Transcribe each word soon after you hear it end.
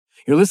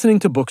You're listening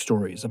to Book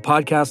Stories, a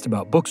podcast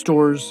about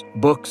bookstores,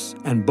 books,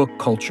 and book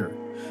culture.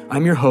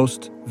 I'm your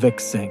host, Vic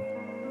Singh.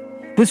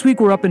 This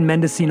week we're up in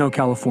Mendocino,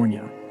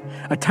 California,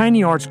 a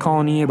tiny arts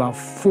colony about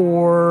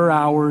 4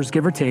 hours,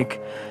 give or take,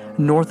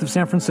 north of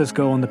San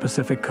Francisco on the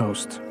Pacific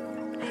coast.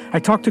 I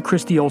talked to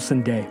Christy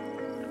Olson Day.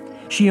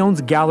 She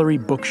owns Gallery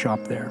Bookshop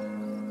there.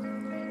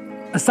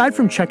 Aside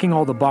from checking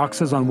all the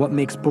boxes on what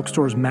makes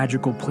bookstores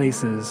magical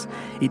places,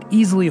 it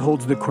easily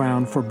holds the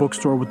crown for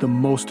bookstore with the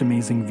most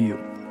amazing view.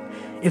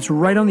 It's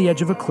right on the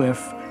edge of a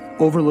cliff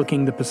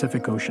overlooking the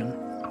Pacific Ocean.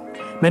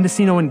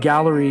 Mendocino and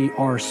Gallery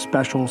are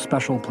special,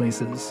 special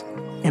places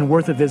and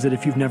worth a visit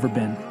if you've never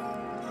been.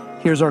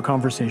 Here's our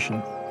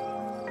conversation.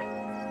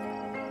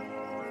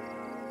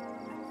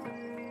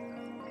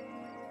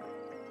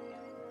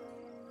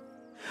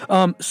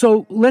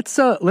 So let's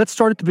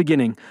start at the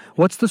beginning.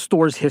 What's the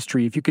store's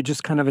history? If you could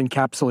just kind of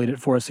encapsulate it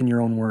for us in your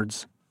own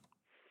words.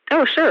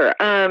 Oh, sure.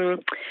 Well,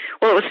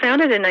 it was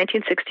founded in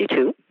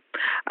 1962.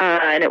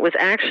 And it was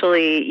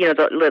actually,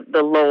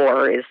 the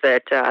lore is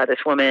that this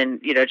woman,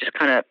 just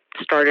kind of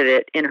started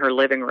it in her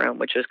living room,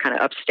 which was kind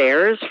of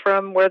upstairs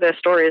from where the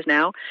store is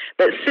now.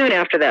 But soon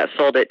after that,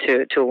 sold it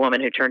to a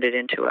woman who turned it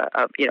into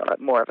a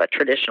more of a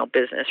traditional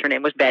business. Her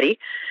name was Betty,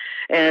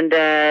 and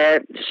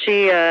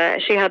she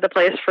had the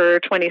place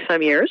for 20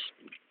 some years.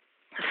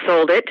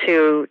 Sold it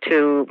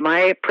to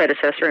my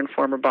predecessor and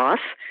former boss,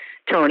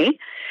 Tony.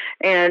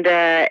 And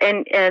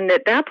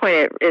at that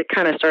point, it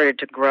kind of started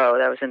to grow.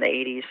 That was in the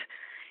 80s.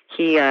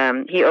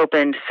 He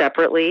opened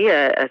separately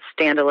a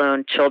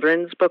standalone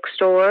children's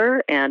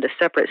bookstore and a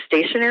separate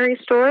stationery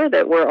store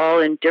that were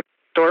all in different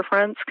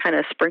storefronts, kind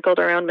of sprinkled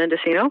around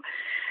Mendocino.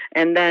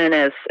 And then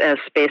as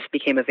space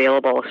became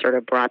available, sort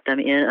of brought them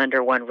in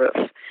under one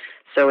roof.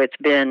 So it's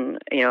been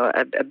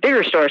a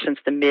bigger store since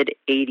the mid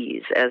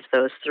 80s as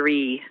those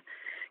three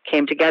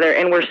came together,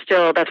 and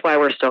that's why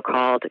we're still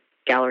called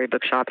Gallery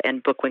Bookshop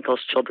and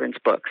Bookwinkle's Children's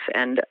Books.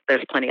 And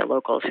there's plenty of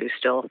locals who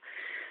still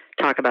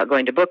talk about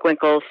going to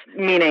Bookwinkle's,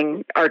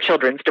 meaning our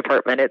children's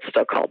department. It's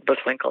still called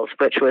Bookwinkle's,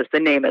 which was the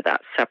name of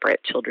that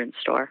separate children's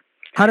store.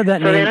 How did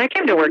that name? So then I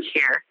came to work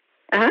here.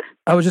 Uh-huh.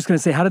 I was just going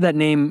to say, how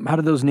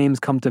did those names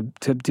come to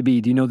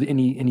be? Do you know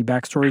any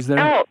backstories there?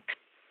 Oh,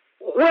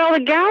 well, the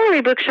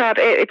Gallery Bookshop,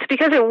 it's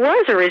because it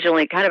was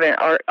originally kind of an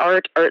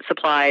art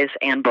supplies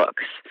and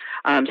books.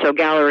 So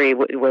gallery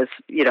was,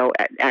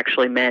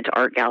 actually meant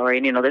art gallery.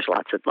 And, there's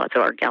lots of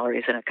art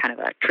galleries and a kind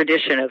of a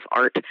tradition of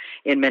art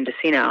in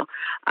Mendocino.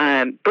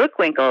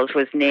 Bookwinkle's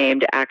was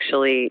named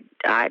actually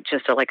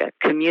just like a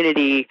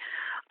community.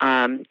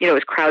 It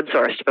was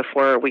crowdsourced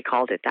before we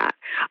called it that.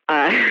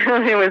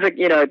 It was,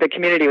 the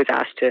community was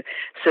asked to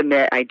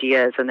submit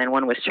ideas, and then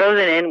one was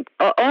chosen. And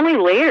only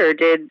later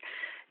did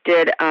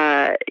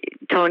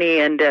Tony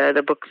and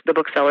the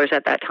booksellers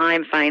at that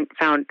time find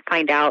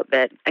out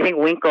that I think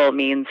Winkle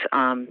means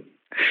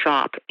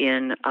shop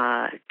in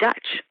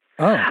Dutch.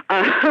 Oh.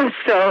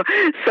 So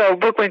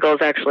Bookwinkle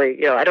is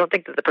actually, I don't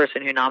think that the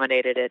person who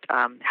nominated it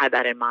had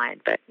that in mind,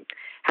 but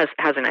has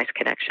a nice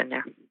connection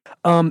there.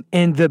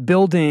 And the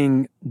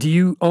building, do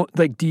you own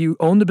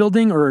the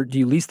building, or do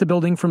you lease the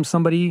building from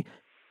somebody?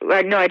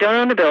 No, I don't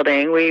own the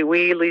building.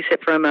 We lease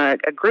it from a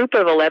group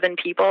of 11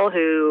 people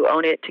who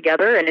own it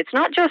together, and it's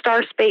not just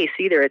our space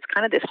either. It's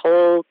kind of this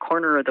whole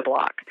corner of the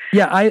block.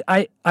 Yeah,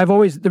 I've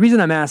always, the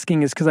reason I'm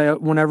asking is because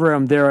whenever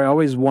I'm there, I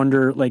always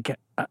wonder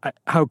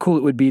how cool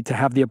it would be to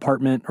have the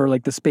apartment or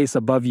like the space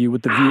above you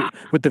with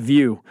the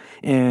view.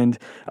 And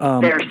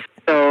they're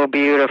so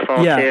beautiful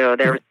too.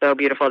 They're so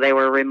beautiful. They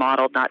were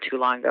remodeled not too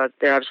long ago.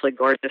 They're absolutely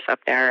gorgeous up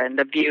there, and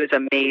the view is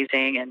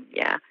amazing. And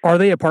yeah, are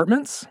they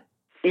apartments?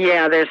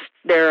 Yeah,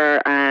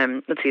 there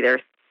are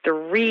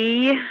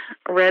 3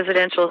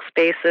 residential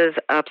spaces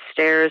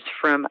upstairs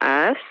from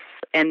us,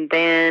 and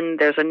then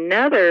there's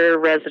another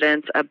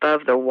residence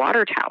above the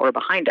water tower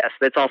behind us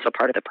that's also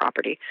part of the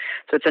property.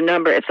 So it's a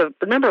number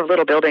of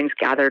little buildings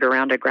gathered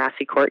around a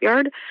grassy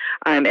courtyard,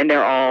 and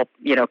they're all,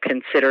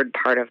 considered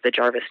part of the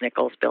Jarvis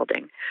Nichols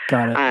building.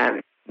 Got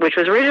it. Which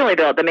was originally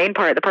built,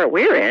 the part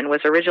we're in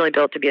was originally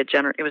built to be a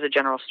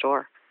general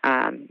store.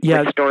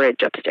 With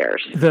storage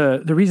upstairs.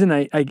 The reason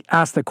I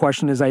asked the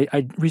question is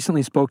I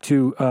recently spoke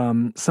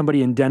to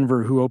somebody in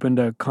Denver who opened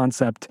a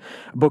concept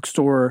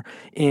bookstore,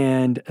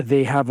 and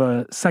they have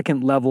a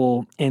second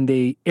level, and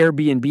they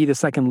Airbnb the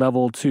second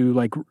level to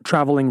like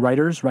traveling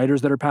writers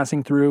that are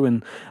passing through,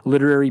 and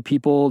literary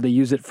people. They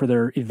use it for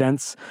their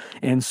events.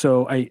 And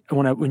so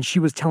when she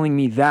was telling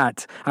me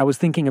that, I was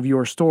thinking of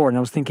your store, and I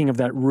was thinking of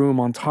that room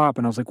on top,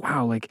 and I was like,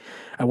 wow, like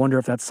I wonder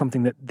if that's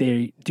something that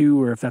they do,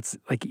 or if that's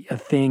like a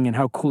thing, and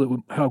how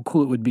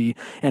cool it would be.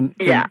 And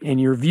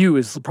your view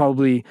is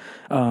probably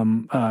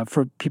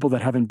for people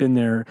that haven't been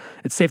there,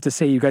 it's safe to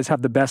say you guys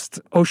have the best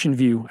ocean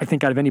view, I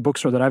think, out of any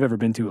bookstore that I've ever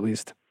been to, at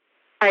least.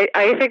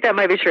 I think that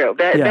might be true.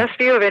 Yeah. Best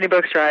view of any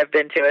bookstore I've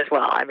been to as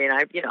well. I mean,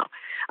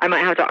 I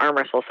might have to arm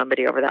wrestle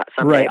somebody over that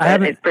someday.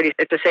 Right. But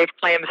it's a safe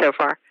claim so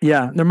far.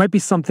 Yeah, there might be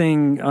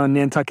something on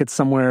Nantucket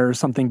somewhere or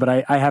something, but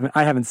I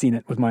haven't seen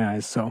it with my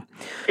eyes. So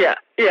yeah,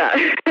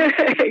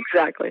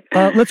 exactly.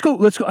 Let's go.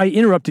 I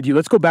interrupted you.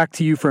 Let's go back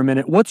to you for a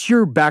minute. What's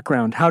your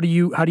background? How do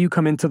you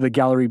come into the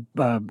gallery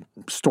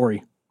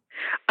story?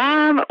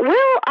 Well,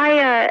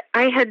 I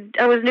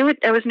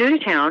was new to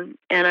town,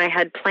 and I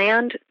had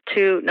planned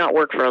to not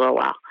work for a little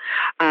while.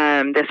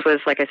 This was,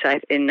 like I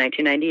said, in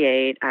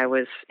 1998. I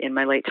was in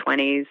my late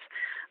 20s.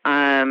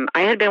 I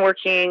had been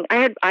working.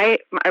 I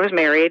was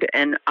married,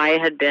 and I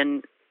had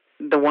been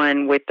the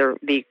one with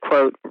the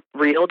quote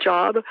real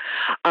job.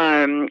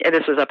 And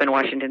this was up in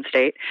Washington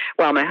State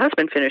while my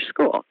husband finished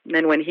school. And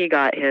then when he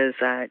got his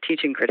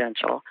teaching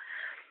credential,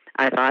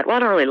 I thought, well, I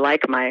don't really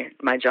like my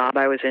job.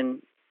 I was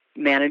in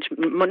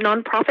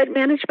nonprofit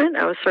management.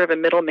 I was sort of a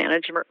middle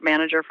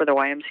manager for the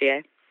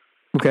YMCA.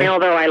 Okay. And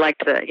although I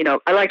liked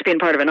being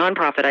part of a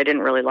nonprofit, I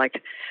didn't really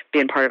like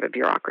being part of a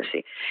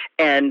bureaucracy.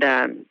 And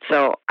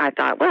so I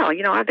thought, well,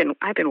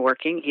 I've been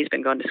working. He's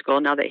been going to school.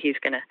 Now that he's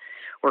going to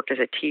work as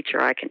a teacher,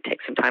 I can take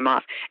some time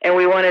off. And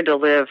we wanted to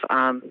live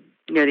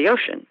near the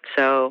ocean,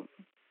 so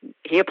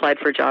he applied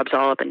for jobs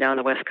all up and down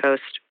the West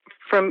Coast.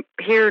 From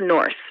here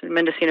north,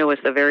 Mendocino was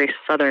the very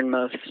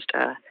southernmost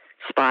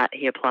spot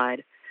he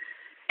applied.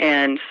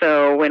 And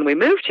so when we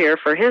moved here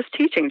for his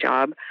teaching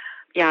job,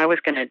 I was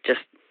going to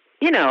just,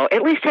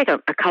 at least take a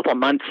couple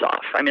months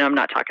off. I mean, I'm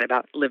not talking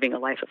about living a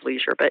life of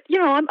leisure, but,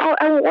 I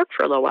won't work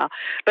for a little while.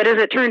 But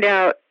as it turned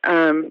out,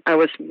 I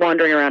was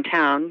wandering around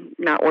town,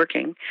 not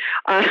working,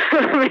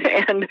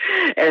 and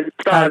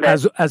saw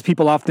as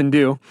people often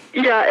do.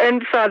 Yeah,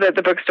 and saw that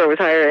the bookstore was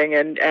hiring,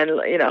 and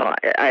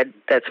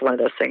that's one of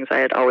those things I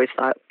had always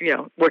thought,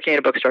 working at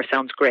a bookstore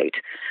sounds great,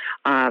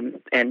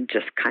 and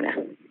just kind of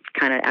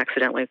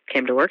accidentally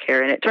came to work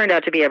here, and it turned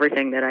out to be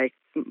everything that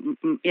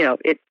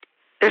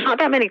there's not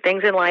that many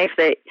things in life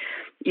that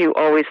you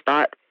always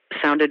thought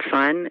sounded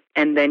fun,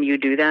 and then you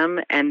do them,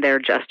 and they're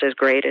just as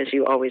great as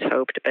you always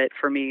hoped. But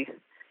for me,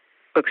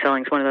 book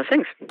selling is one of those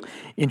things.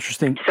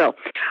 Interesting. So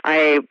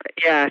I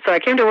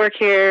came to work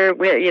here,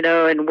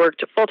 and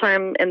worked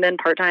full-time and then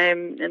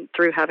part-time, and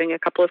through having a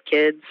couple of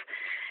kids.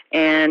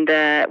 And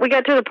we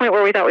got to the point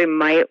where we thought we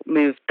might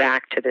move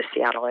back to the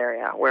Seattle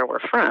area where we're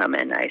from.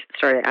 And I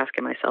started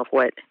asking myself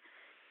what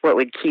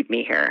would keep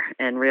me here,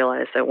 and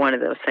realized that one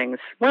of the things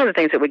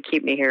that would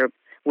keep me here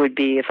would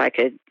be if I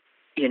could,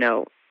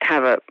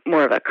 have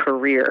more of a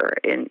career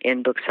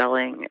in book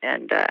selling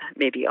and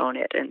maybe own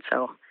it. And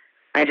so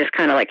I just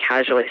kind of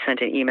casually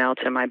sent an email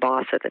to my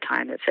boss at the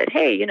time that said,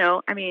 hey,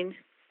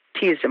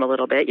 teased him a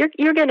little bit.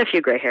 You're getting a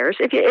few gray hairs.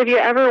 If you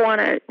ever want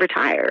to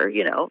retire,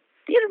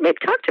 maybe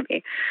talk to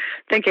me,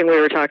 thinking we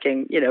were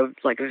talking,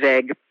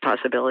 vague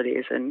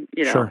possibilities. And,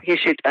 Sure. He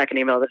shoots back an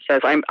email that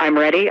says, I'm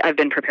ready. I've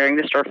been preparing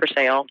the store for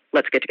sale.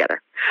 Let's get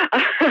together.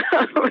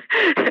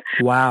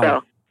 Wow.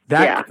 So,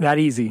 that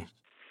easy.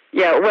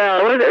 Yeah.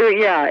 Well,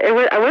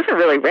 I wasn't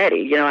really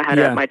ready. I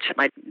had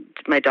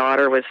my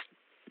daughter was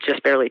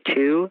just barely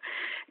 2,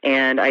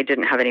 and I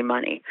didn't have any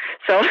money.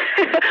 So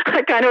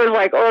I kind of was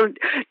like, oh,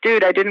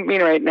 dude, I didn't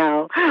mean right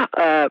now.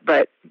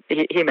 But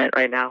he meant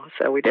right now.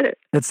 So we did it.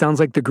 It sounds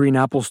like the Green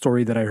Apple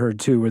story that I heard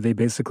too, where they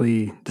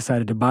basically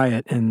decided to buy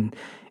it, and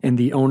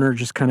the owner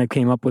just kind of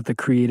came up with a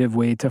creative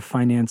way to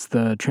finance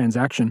the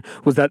transaction.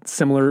 Was that a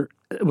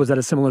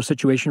similar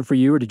situation for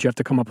you, or did you have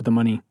to come up with the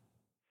money?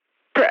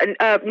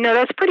 No,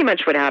 that's pretty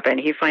much what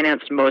happened. He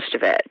financed most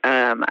of it.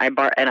 I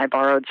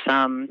borrowed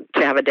some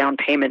to have a down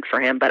payment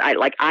for him, but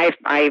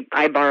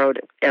I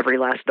borrowed every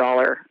last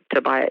dollar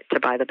to buy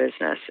the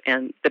business,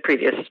 and the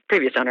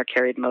previous owner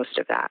carried most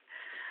of that.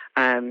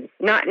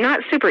 Not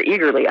super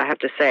eagerly, I have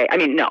to say. I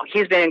mean, no,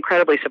 he's been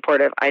incredibly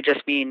supportive. I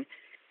just mean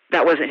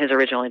that wasn't his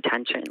original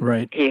intention.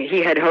 Right.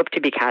 He had hoped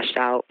to be cashed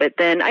out, but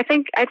then I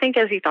think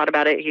as he thought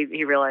about it,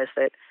 he realized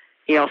that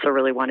he also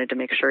really wanted to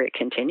make sure it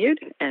continued,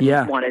 and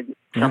wanted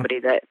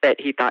somebody that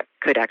he thought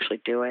could actually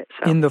do it.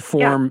 So, in the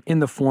form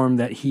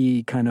that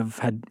he kind of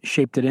had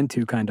shaped it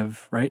into, kind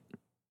of, right?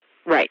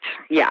 Right.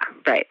 Yeah.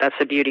 Right. That's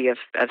the beauty of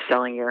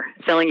selling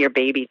your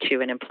baby to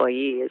an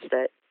employee, is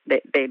that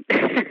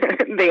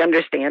they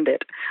understand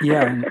it.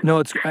 Yeah.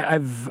 No,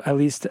 I've at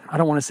least, I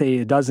don't want to say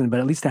a dozen,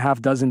 but at least a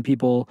half dozen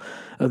people,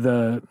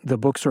 the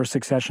bookstore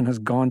succession has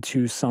gone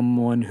to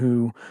someone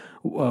who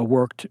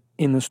worked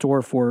in the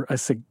store for a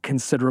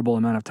considerable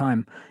amount of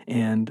time,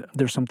 and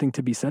there's something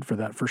to be said for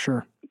that, for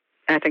sure.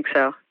 I think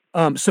so.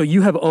 So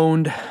you have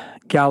owned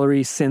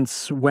Gallery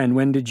since when?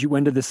 When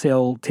did the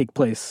sale take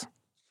place?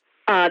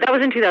 That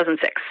was in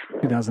 2006.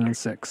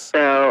 2006.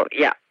 So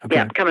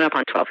Okay. Coming up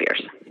on 12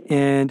 years.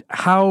 And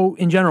how,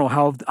 in general,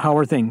 how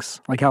are things?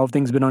 Like, how have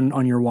things been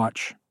on your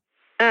watch?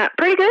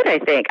 Pretty good, I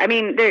think. I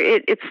mean,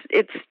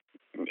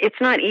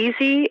 it's not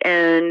easy,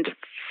 and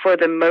for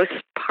the most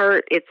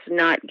part, it's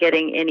not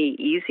getting any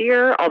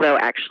easier. Although,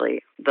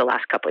 actually, the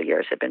last couple of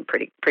years have been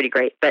pretty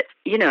great. But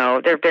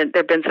there've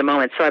been some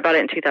moments. So I bought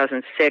it in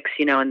 2006,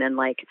 and then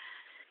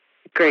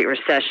Great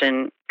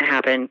Recession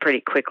happened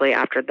pretty quickly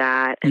after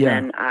that, and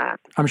then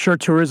I'm sure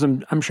tourism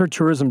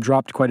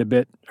dropped quite a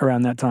bit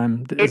around that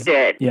time. It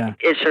did. Yeah,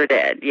 it sure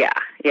did. Yeah.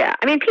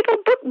 I mean,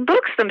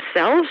 books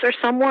themselves are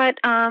somewhat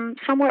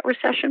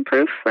recession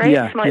proof, right?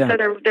 Yeah, So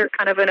they're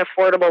kind of an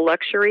affordable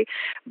luxury,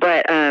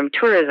 but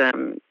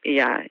tourism,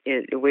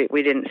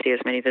 we didn't see as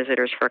many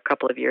visitors for a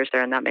couple of years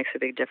there, and that makes a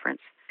big difference.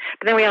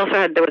 But then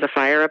there was a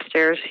fire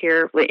upstairs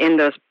here in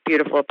those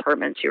beautiful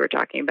apartments you were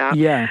talking about.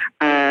 Yeah.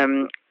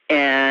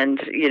 And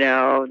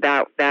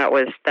that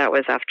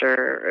was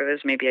after, it was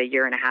maybe a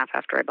year and a half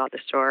after I bought the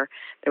store.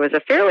 There was a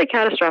fairly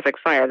catastrophic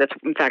fire. That's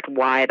in fact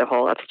why the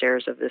whole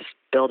upstairs of this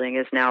building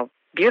is now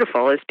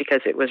beautiful, is because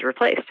it was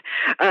replaced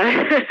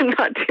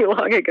not too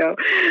long ago.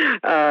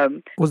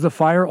 Was the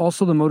fire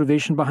also the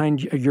motivation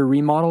behind your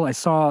remodel? I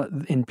saw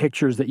in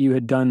pictures that you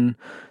had done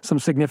some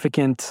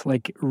significant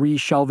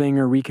reshelving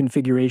or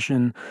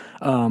reconfiguration.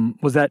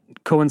 Did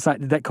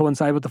that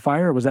coincide with the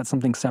fire, or was that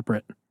something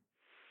separate?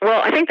 Well,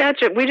 I think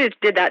we just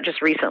did that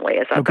just recently.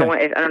 Okay.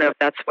 I don't know if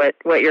that's what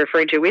you're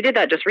referring to. We did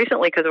that just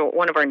recently because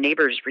one of our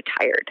neighbors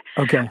retired.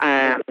 Okay.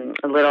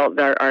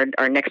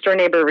 Our next door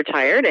neighbor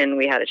retired, and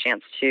we had a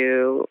chance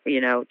to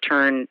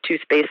turn two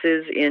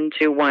spaces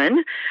into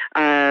one.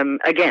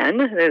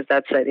 Again,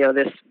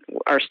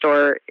 our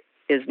store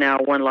is now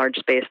one large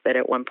space that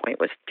at one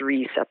point was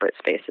three separate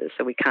spaces.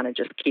 So we kind of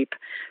just keep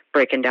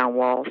breaking down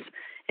walls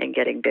and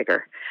getting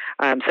bigger.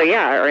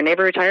 Our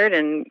neighbor retired,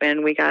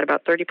 and we got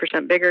about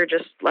 30% bigger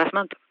just last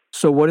month.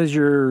 So what is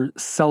your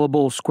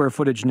sellable square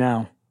footage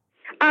now?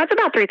 It's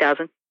about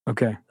 3,000.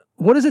 Okay.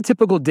 What does a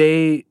typical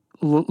day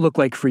look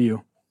like for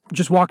you?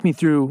 Just walk me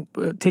through,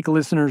 take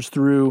listeners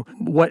through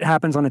what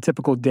happens on a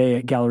typical day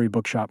at Gallery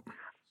Bookshop.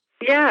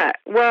 Yeah,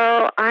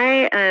 well,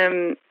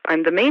 I'm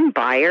the main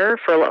buyer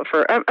for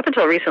up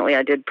until recently.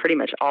 I did pretty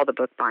much all the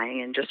book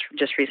buying, and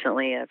just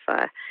recently,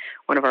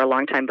 one of our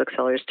longtime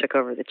booksellers took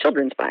over the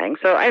children's buying.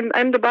 So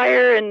I'm the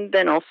buyer, and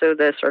then also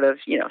the sort of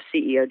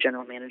CEO,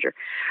 general manager.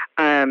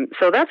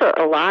 So that's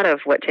a lot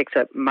of what takes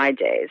up my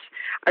days.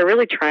 I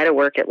really try to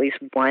work at least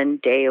one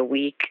day a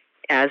week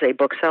as a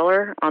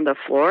bookseller on the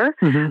floor.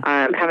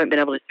 Mm-hmm. Haven't been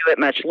able to do it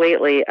much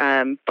lately,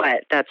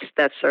 but that's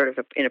sort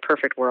of in a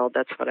perfect world.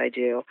 That's what I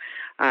do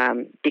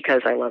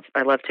because I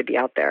love to be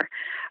out there.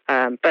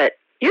 But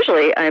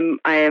usually I'm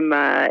in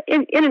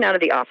and out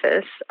of the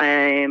office.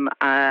 I'm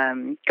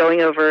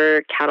going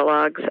over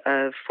catalogs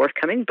of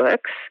forthcoming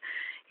books,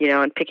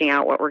 and picking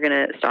out what we're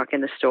going to stock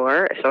in the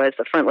store. So as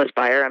the front list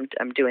buyer,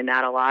 I'm doing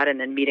that a lot, and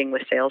then meeting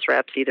with sales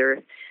reps.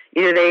 Either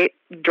they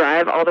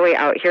drive all the way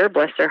out here,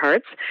 bless their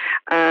hearts,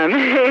 and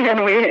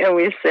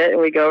we sit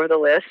and we go over the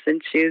list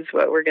and choose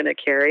what we're going to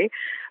carry,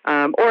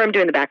 or I'm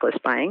doing the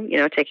backlist buying.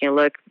 Taking a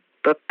look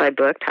book by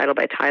book, title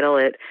by title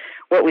at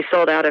what we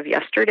sold out of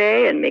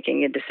yesterday, and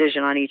making a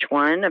decision on each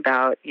one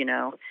about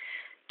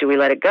do we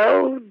let it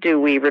go? Do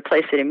we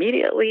replace it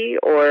immediately,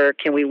 or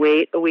can we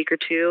wait a week or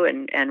two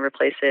and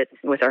replace it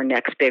with our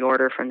next big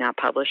order from that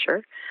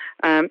publisher?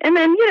 And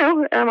then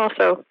I'm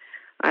also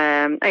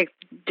I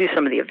do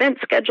some of the event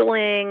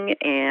scheduling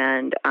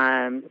and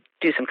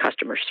do some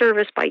customer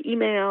service by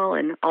email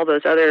and all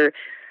those other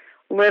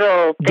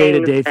little things.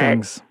 Day-to-day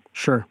things,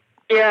 sure.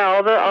 Yeah,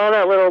 all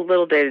that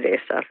little day-to-day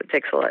stuff. It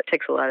takes a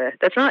lot of.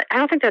 That's not. I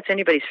don't think that's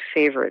anybody's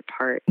favorite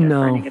part of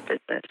running a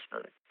business.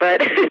 But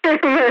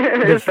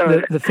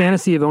the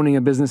fantasy of owning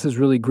a business is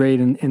really great,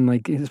 and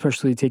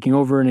especially taking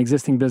over an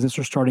existing business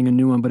or starting a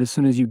new one. But as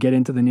soon as you get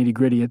into the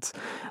nitty-gritty, it's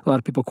a lot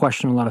of people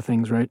question a lot of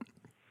things, right?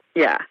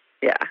 Yeah.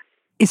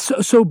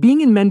 So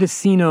being in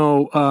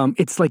Mendocino,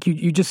 it's like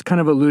you just kind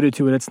of alluded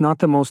to it. It's not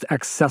the most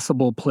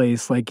accessible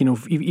place.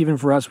 Even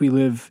for us, we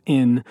live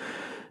in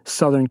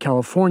Southern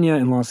California,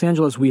 in Los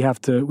Angeles. We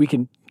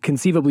can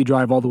conceivably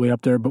drive all the way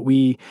up there, but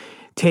we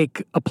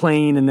take a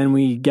plane and then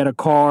we get a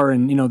car,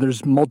 and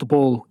there's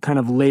multiple kind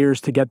of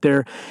layers to get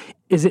there.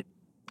 Is it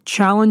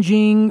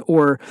challenging,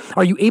 or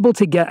are you able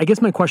to get? I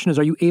guess my question is: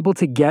 are you able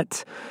to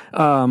get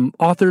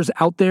authors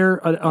out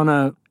there on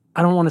a?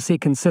 I don't want to say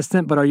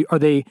consistent, but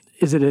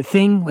is it a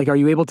thing? Are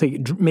you able to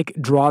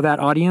draw that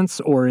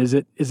audience, or is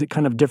it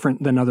kind of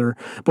different than other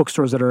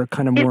bookstores that are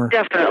kind of more?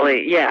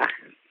 Definitely, yeah.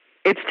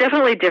 It's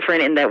definitely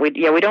different in that we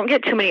don't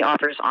get too many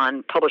authors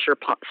on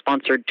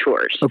publisher-sponsored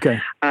tours. Okay.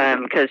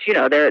 Because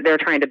they're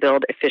trying to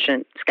build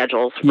efficient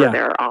schedules for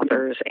their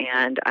authors,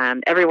 and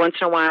every once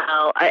in a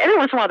while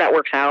that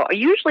works out.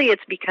 Usually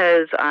it's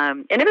because,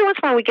 and every once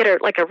in a while we get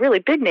a really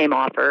big name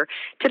author.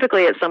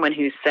 Typically it's someone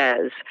who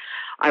says,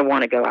 I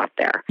want to go out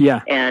there. Yeah.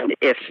 And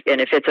if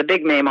it's a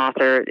big name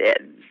author,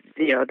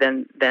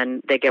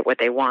 then they get what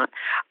they want.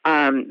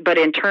 But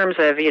in terms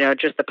of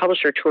just the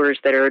publisher tours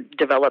that are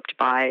developed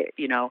by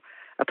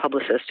a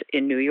publicist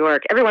in New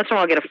York, every once in a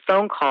while I'll get a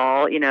phone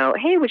call.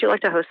 Hey, would you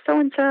like to host so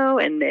and so?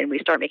 And then we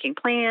start making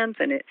plans,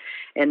 and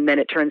then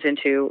it turns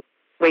into,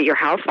 wait, you're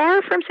how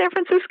far from San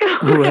Francisco?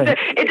 Right.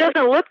 It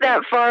doesn't look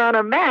that far on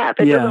a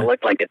map. It doesn't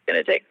look like it's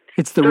going to take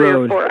 3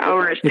 or 4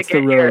 hours to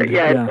get here.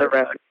 Yeah, it's the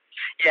road.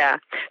 Yeah.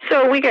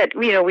 So we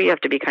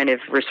have to be kind of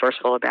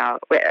resourceful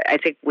about. I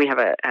think we have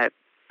a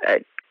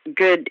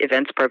good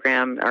events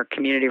program. Our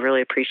community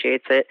really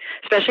appreciates it,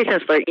 especially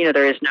since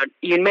there is no.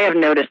 You may have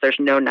noticed there's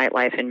no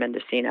nightlife in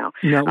Mendocino.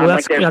 No, well,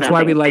 that's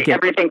why we like it.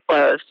 Everything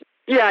closed.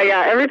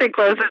 Yeah, everything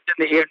closes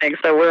in the evening.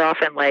 So we're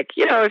often like,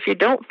 if you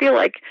don't feel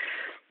like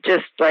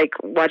just like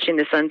watching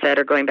the sunset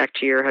or going back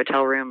to your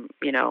hotel room,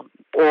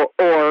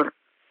 or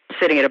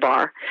sitting at a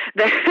bar,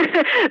 then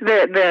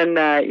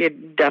you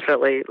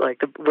definitely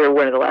we're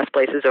one of the last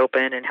places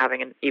open, and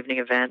having an evening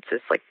events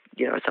is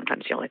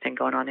sometimes the only thing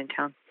going on in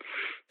town.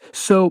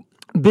 So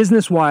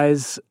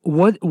business-wise,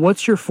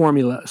 what's your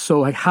formula?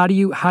 So how do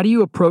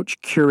you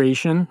approach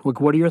curation? Like,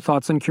 what are your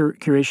thoughts on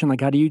curation? Like,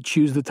 how do you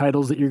choose the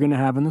titles that you're going to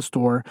have in the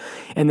store?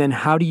 And then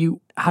how do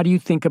you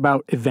think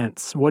about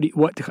events?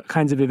 What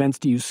kinds of events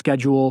do you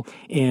schedule?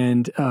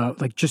 And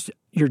just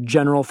your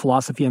general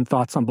philosophy and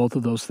thoughts on both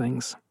of those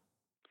things.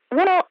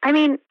 Well, I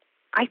mean,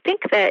 I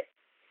think that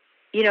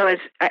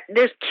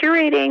there's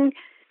curating.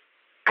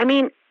 I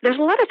mean, there's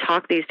a lot of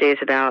talk these days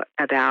about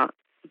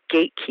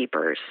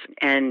gatekeepers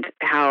and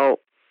how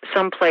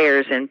some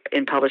players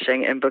in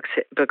publishing and book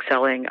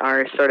selling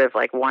are sort of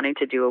like wanting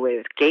to do away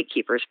with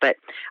gatekeepers. But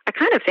I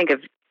kind of think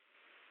of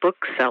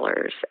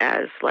booksellers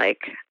as we're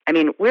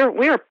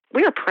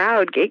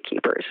proud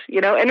gatekeepers,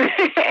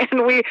 and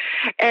we're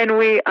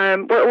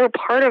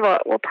part of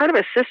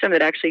a system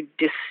that actually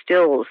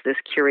distills this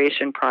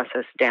curation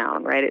process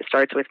down, right? It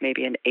starts with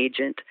maybe an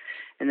agent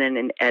and then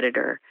an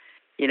editor,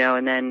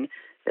 and then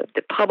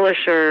the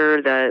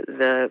publisher,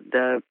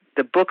 the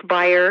book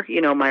buyer.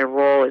 My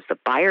role is the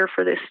buyer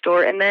for this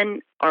store, and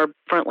then our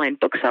frontline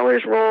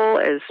booksellers' role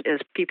as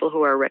people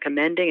who are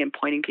recommending and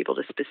pointing people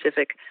to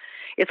specific.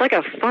 It's like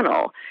a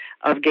funnel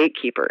of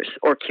gatekeepers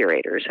or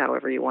curators,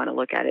 however you want to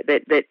look at it.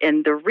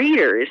 And the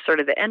reader is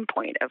sort of the end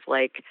point of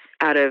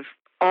out of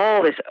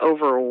all this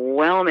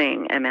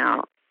overwhelming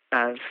amount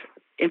of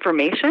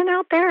information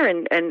out there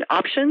and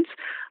options.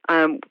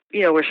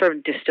 We're sort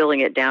of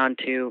distilling it down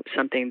to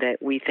something that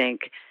we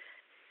think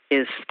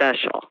is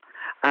special.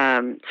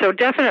 So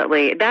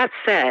definitely, that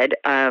said,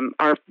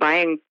 our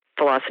buying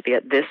philosophy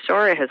at this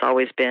store has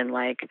always been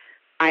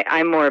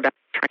I'm more about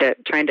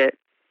trying to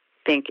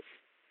think,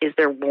 is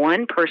there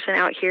one person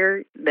out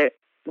here that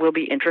will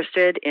be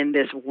interested in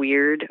this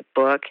weird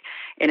book?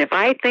 And if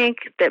I think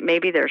that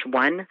maybe there's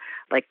one,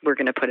 we're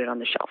going to put it on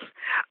the shelf.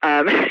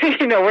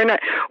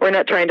 We're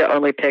not trying to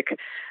only pick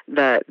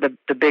the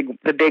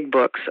big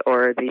books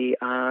or the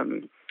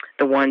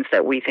ones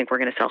that we think we're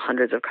going to sell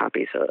hundreds of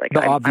copies of.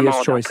 Obvious I'm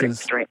all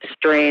choices. About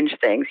strange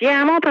things. Yeah,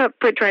 I'm all about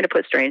trying to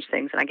put strange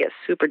things, and I get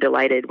super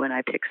delighted when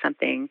I pick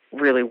something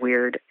really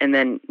weird and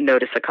then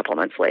notice a couple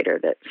months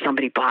later that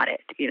somebody bought it.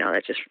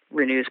 That just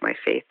renews my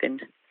faith in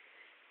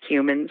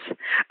humans.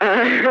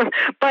 But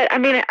I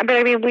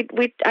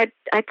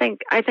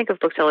think of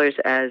booksellers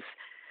as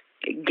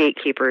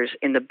gatekeepers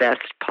in the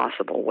best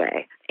possible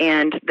way,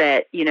 and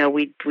that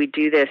we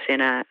do this in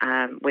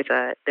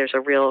there's a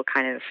real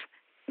kind of.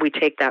 We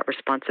take that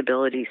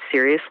responsibility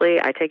seriously.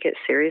 I take it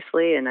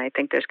seriously, and I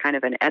think there's kind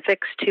of an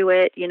ethics to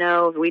it.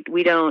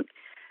 We don't.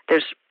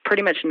 There's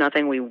pretty much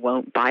nothing we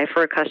won't buy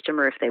for a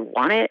customer if they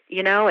want it.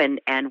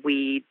 And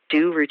we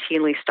do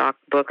routinely stock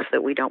books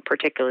that we don't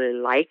particularly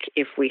like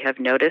if we have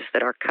noticed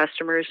that our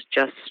customers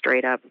just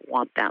straight up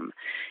want them.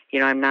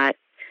 I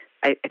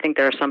think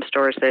there are some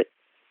stores that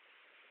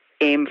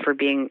aim for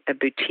being a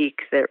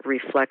boutique that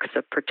reflects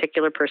a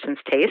particular person's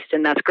taste,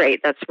 and that's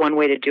great. That's one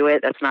way to do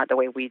it. That's not the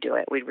way we do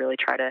it. We really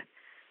try to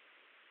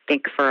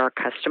think for our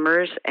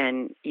customers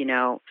and,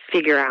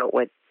 figure out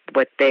what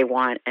they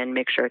want and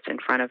make sure it's in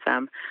front of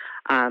them.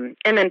 And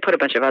then put a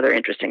bunch of other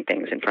interesting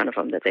things in front of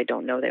them that they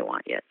don't know they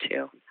want yet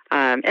too.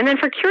 And then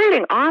for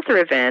curating author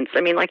events,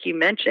 like you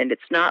mentioned,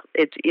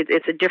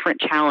 it's a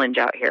different challenge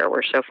out here.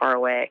 We're so far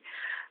away.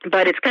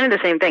 But it's kind of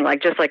the same thing.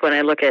 Just like when I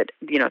look at,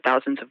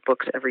 thousands of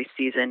books every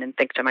season and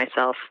think to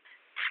myself,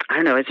 I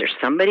don't know,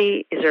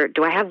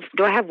 do I have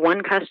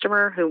one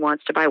customer who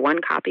wants to buy one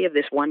copy of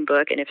this one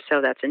book? And if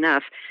so, that's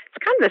enough. It's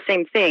kind of the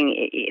same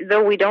thing.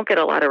 Though we don't get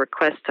a lot of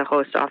requests to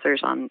host authors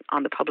on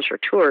the publisher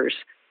tours,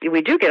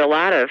 we do get a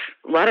lot of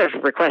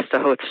requests to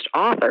host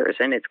authors.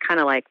 And it's kind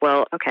of like,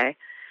 well, okay,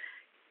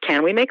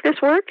 can we make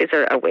this work? Is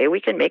there a way we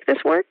can make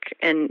this work?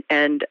 And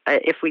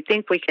if we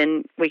think we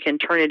can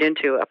turn it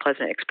into a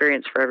pleasant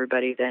experience for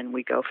everybody, then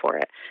we go for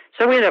it.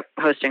 So we end up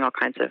hosting all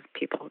kinds of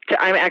people.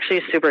 I'm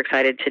actually super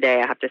excited today.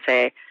 I have to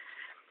say,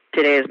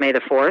 today is May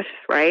the 4th,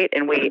 right?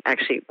 And we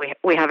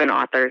have an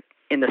author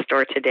in the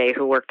store today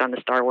who worked on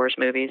the Star Wars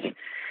movies.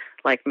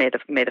 May the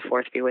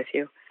 4th be with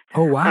you.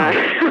 Oh wow!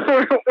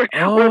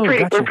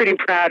 We're pretty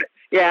proud.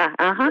 Yeah,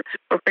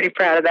 we're pretty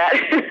proud of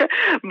that.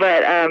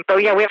 But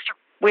yeah, we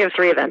have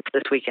 3 events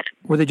this weekend.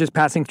 Were they just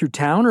passing through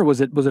town, or was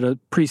it a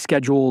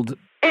pre-scheduled?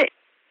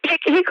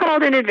 He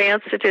called in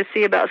advance to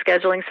see about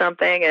scheduling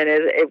something, and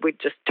we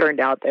just turned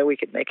out that we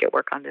could make it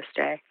work on this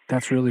day.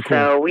 That's really cool.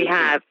 So we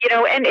have,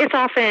 and it's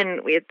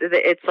often it's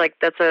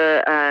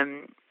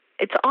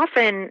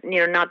often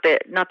not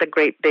the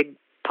great big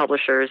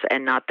publishers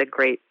and not the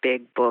great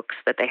big books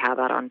that they have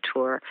out on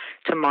tour.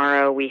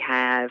 Tomorrow we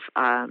have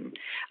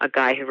a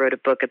guy who wrote a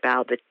book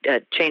about the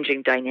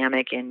changing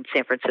dynamic in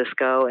San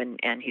Francisco,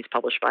 and he's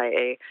published by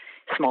a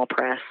small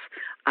press.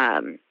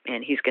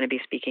 And he's going to be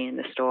speaking in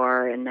the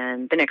store. And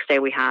then the next day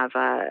we have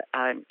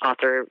an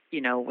author,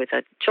 with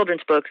a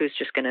children's book who's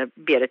just going to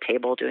be at a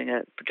table doing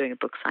a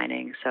book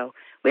signing. So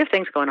we have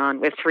things going on.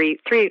 We have three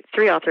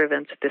author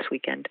events this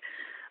weekend,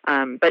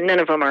 but none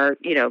of them are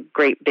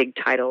great big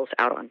titles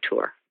out on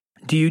tour.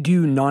 Do you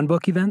do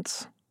non-book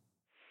events?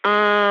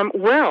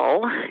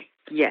 Well,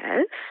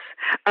 yes.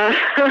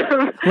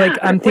 Like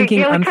I'm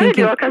thinking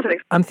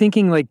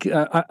like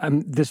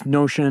this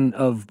notion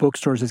of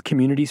bookstores as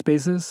community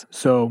spaces.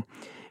 So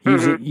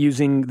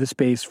using the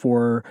space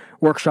for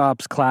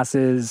workshops,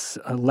 classes,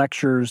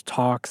 lectures,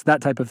 talks,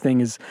 that type of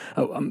thing is.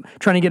 I'm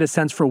trying to get a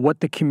sense for what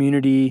the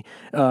community,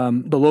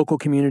 the local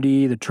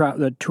community,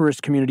 the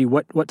tourist community,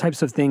 what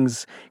types of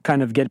things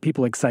kind of get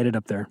people excited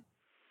up there.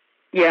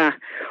 Yeah,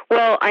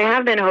 well, I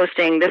have been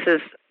hosting. This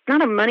is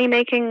not a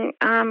money-making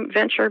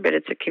venture, but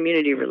it's a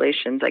community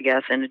relations, I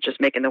guess, and it's just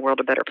making the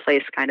world a better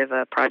place kind of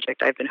a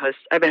project. I've been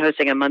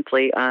hosting a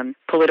monthly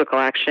political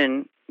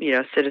action,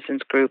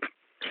 citizens group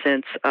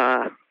since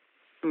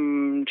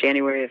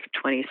January of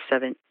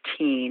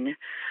 2017.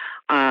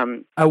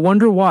 I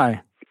wonder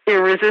why.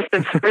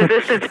 Resistance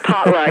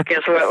potluck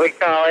is what we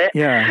call it.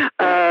 Yeah.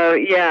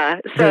 Yeah.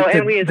 So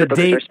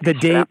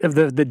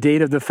the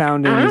date of the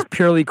founding is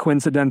purely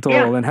coincidental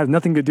and has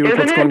nothing to do with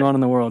what's going on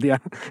in the world. Yeah.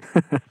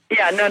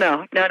 Yeah.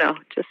 No.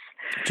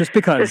 Just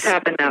because. Just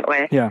happened that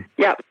way. Yeah.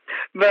 Yep.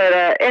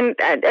 But and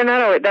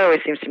that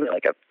always seems to me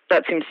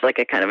like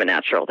a kind of a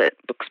natural that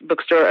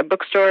a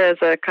bookstore as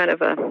a kind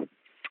of a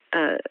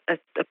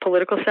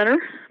political center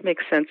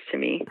makes sense to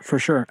me. For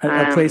sure.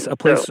 A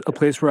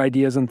place where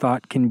ideas and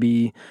thought can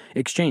be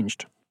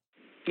exchanged.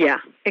 Yeah,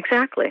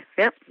 exactly.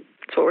 Yep.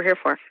 That's what we're here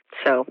for.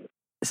 So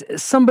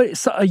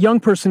a young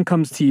person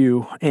comes to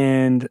you,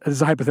 and this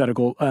is a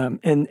hypothetical,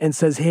 and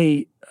says,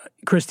 "Hey,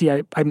 Christy,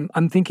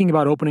 I'm thinking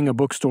about opening a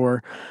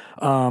bookstore.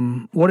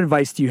 What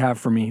advice do you have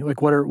for me?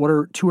 Like, what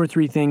are 2 or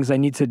 3 things I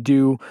need to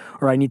do,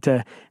 or I need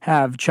to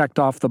have checked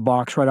off the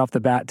box right off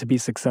the bat to be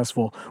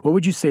successful?" What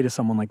would you say to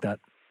someone like that?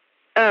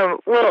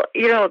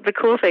 Well, the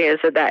cool thing is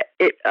that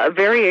a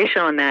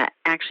variation on that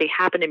actually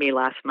happened to me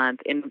last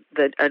month in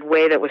a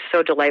way that was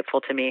so delightful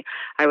to me.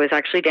 I was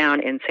actually down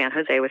in San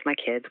Jose with my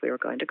kids. We were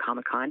going to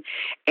Comic-Con,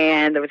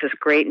 and there was this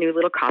great new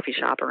little coffee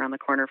shop around the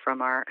corner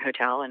from our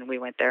hotel, and we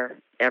went there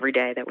every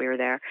day that we were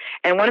there.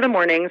 And one of the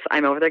mornings,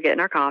 I'm over there getting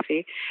our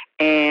coffee,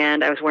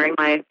 and I was wearing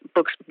my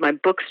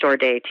bookstore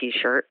day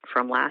T-shirt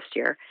from last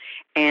year,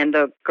 and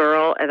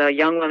the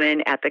young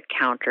woman at the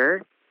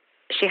counter,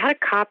 she had a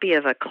copy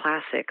of a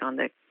classic on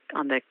the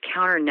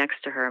counter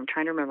next to her. I'm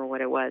trying to remember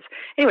what it was.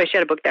 Anyway, she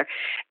had a book there,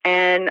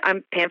 and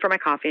I'm paying for my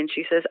coffee, and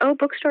she says, "Oh,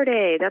 bookstore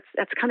day,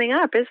 that's coming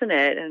up, isn't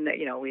it?" And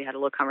we had a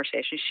little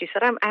conversation. She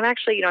said, "I'm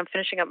actually, I'm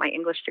finishing up my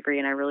English degree,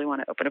 and I really want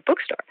to open a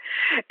bookstore."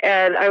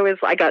 And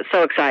I got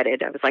so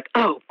excited. I was like,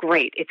 "Oh,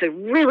 great! It's a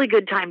really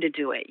good time to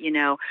do it."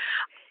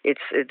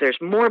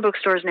 There's more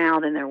bookstores now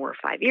than there were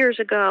 5 years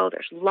ago.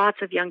 There's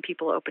lots of young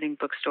people opening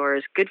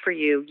bookstores. Good for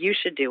you. You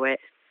should do it.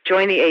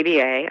 Join the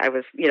ABA.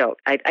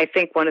 I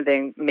think one of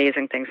the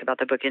amazing things about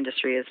the book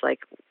industry is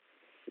like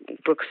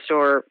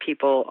bookstore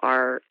people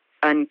are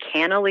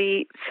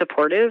uncannily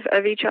supportive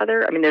of each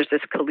other. I mean, there's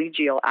this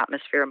collegial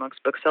atmosphere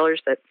amongst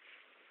booksellers that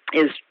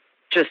is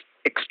just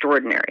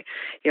extraordinary.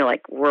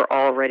 We're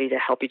all ready to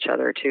help each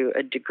other to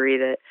a degree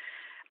that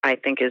I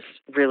think is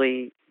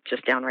really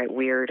just downright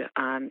weird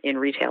in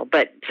retail.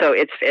 But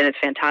it's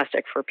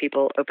fantastic for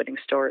people opening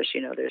stores.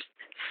 There's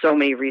so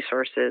many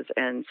resources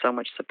and so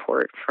much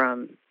support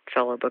from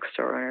fellow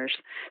bookstore owners.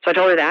 So I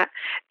told her that.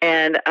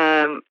 And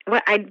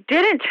what I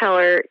didn't tell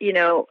her,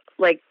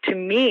 to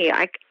me,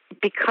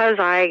 because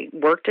I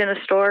worked in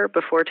a store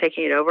before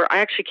taking it over, I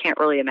actually can't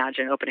really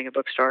imagine opening a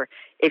bookstore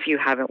if you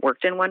haven't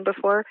worked in one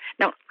before.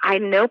 Now, I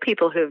know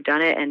people who have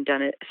done it and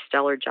done a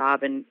stellar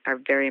job and are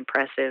very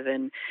impressive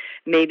and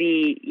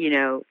maybe,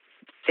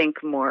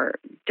 think more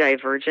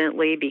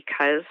divergently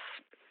because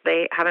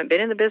they haven't been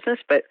in the business.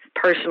 But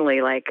personally,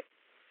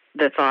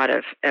 the thought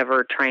of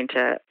ever trying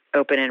to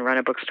open and run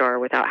a bookstore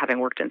without having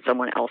worked in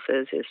someone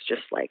else's is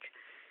just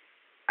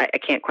I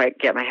can't quite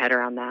get my head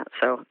around that.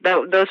 So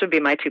those would be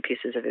my 2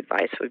 pieces of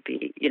advice would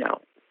be,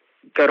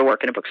 go to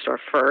work in a bookstore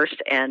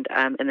first and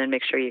then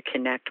make sure you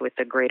connect with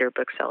the greater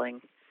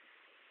bookselling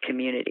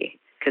community,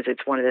 because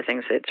it's one of the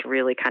things that's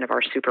really kind of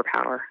our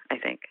superpower, I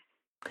think.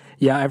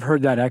 Yeah, I've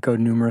heard that echoed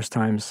numerous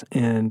times,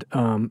 and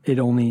it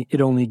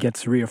only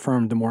gets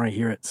reaffirmed the more I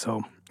hear it.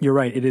 So you're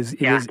right. It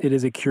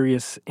is a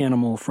curious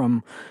animal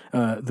from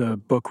the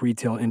book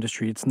retail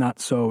industry. It's not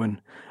so in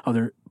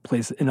other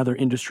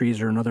industries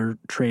or in other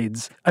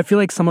trades. I feel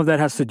like some of that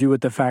has to do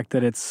with the fact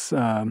that it's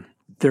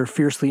they're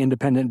fiercely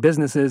independent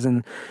businesses,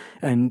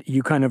 and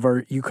you kind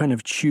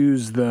of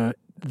choose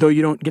though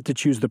you don't get to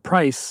choose the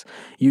price,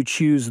 you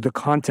choose the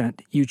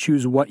content, you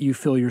choose what you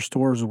fill your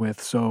stores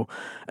with. So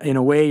in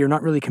a way, you're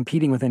not really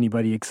competing with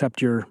anybody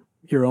except your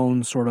your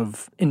own sort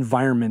of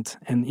environment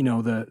and,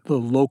 the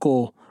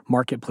local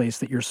marketplace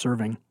that you're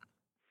serving.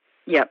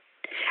 Yep.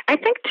 I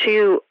think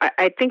too,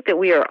 I think that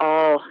we are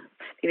all,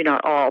 maybe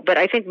not all, but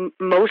I think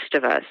most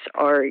of us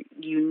are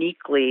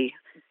uniquely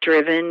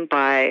driven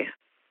by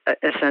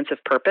a sense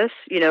of purpose,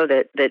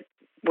 that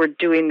we're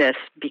doing this,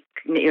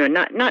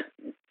 not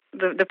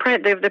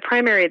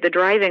the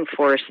driving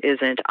force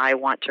isn't, I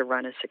want to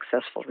run a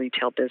successful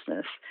retail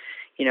business.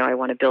 I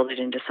want to build it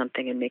into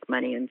something and make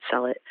money and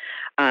sell it.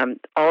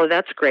 All of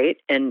that's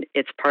great, and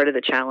it's part of the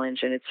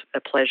challenge, and it's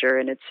a pleasure,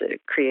 and it's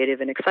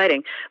creative and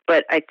exciting.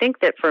 But I think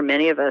that for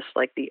many of us,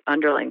 like the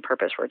underlying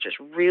purpose, we're just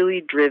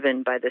really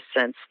driven by the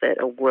sense that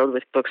a world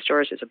with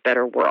bookstores is a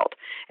better world.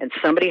 And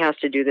somebody has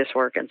to do this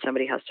work, and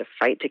somebody has to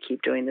fight to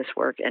keep doing this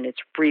work, and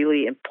it's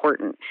really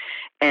important.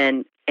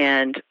 And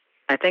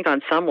I think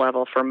on some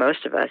level, for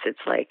most of us, it's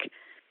like,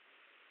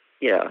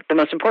 the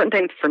most important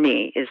thing for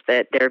me is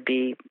that there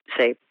be,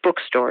 say,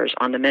 bookstores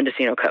on the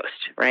Mendocino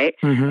coast, right?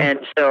 Mm-hmm. And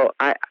so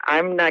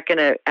I'm not going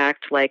to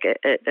act like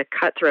a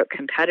cutthroat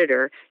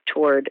competitor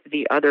toward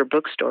the other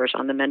bookstores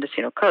on the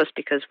Mendocino coast,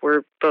 because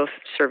we're both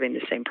serving the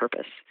same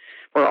purpose.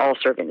 We're all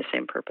serving the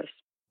same purpose.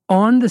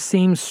 On the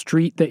same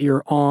street that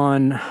you're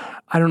on,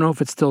 I don't know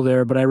if it's still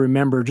there, but I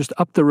remember just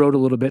up the road a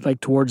little bit,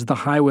 like towards the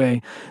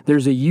highway,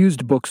 there's a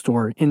used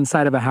bookstore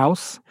inside of a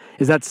house.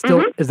 Is that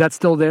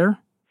still there?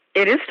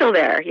 It is still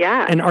there,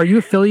 yeah. And are you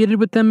affiliated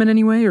with them in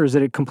any way, or is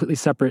it a completely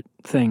separate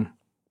thing?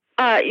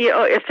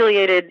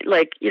 Affiliated,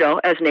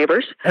 as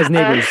neighbors. As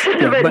neighbors,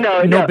 yeah, but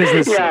no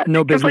business, yeah,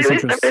 no business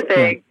interests.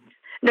 Yeah.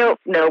 No.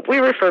 We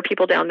refer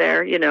people down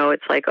there.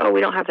 It's like, we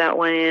don't have that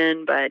one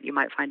in, but you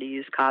might find a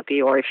used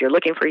copy, or if you're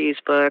looking for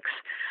used books,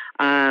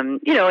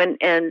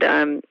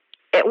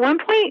 at one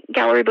point,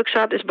 Gallery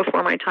Bookshop, is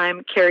before my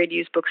time, carried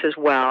used books as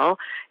well,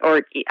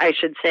 or I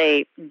should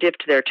say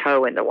dipped their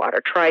toe in the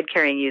water, tried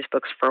carrying used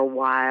books for a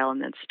while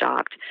and then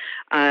stopped.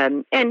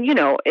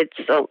 It's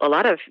a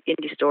lot of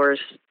indie stores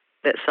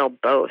that sell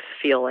both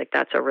feel like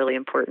that's a really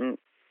important,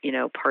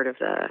 part of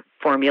the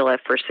formula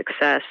for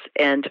success.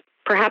 And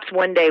perhaps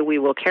one day we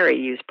will carry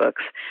used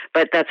books,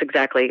 but that's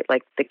exactly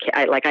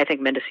I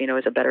think Mendocino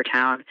is a better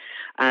town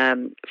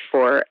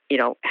for,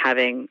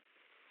 having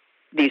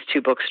these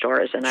two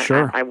bookstores, and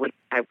sure.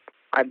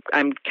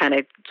 I'm kind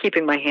of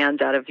keeping my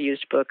hands out of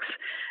used books.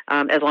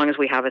 As long as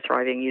we have a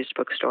thriving used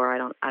bookstore, I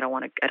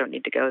don't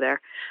need to go there.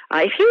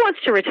 If he wants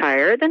to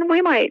retire, then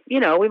we might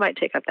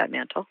take up that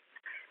mantle.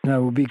 That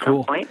would be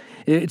cool.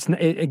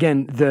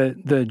 Again,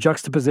 the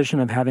juxtaposition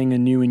of having a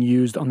new and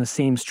used on the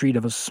same street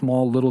of a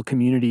small little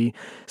community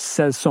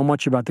says so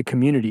much about the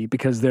community,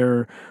 because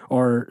there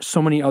are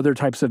so many other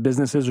types of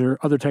businesses or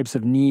other types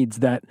of needs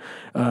that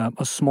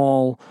a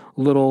small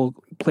little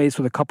place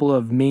with a couple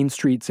of main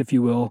streets, if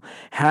you will,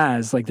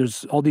 has. Like,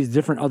 there's all these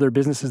different other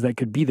businesses that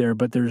could be there,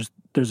 but there's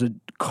a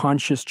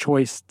conscious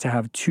choice to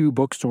have two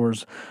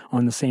bookstores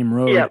on the same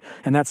road. Yep.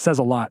 And that says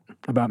a lot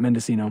about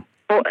Mendocino.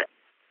 Well,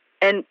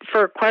 and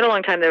for quite a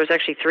long time, there was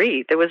actually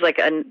three. There was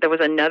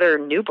another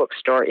new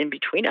bookstore in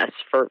between us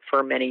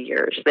for many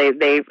years. They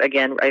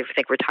again, I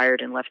think,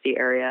 retired and left the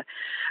area.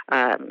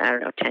 I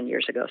don't know, 10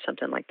 years ago,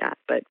 something like that.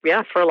 But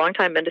yeah, for a long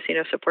time,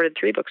 Mendocino supported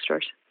three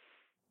bookstores.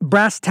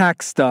 Brass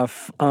tack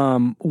stuff.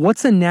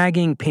 What's a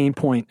nagging pain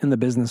point in the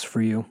business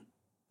for you?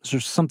 Is there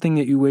something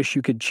that you wish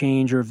you could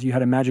change, or if you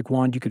had a magic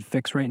wand you could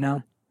fix right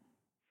now?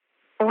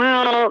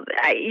 Well,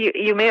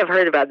 you may have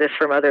heard about this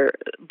from other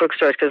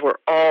bookstores, because we're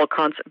all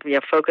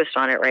focused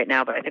on it right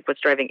now. But I think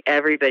what's driving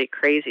everybody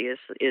crazy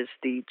is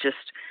the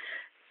just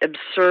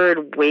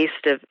absurd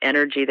waste of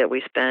energy that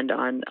we spend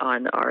on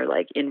our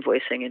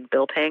invoicing and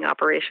bill paying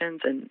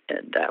operations, and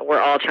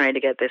we're all trying to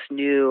get this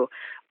new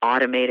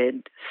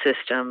automated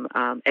system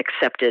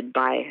accepted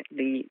by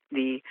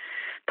the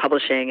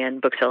publishing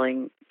and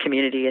bookselling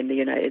community in the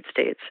United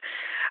States.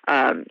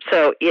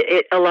 So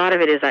a lot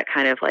of it is that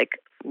kind of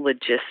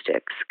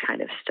logistics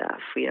kind of stuff.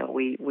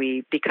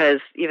 We because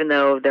even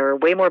though there are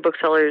way more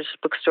bookstores,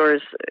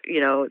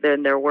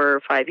 than there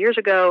were 5 years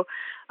ago,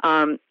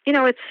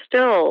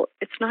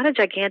 it's not a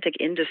gigantic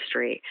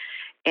industry.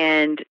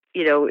 And,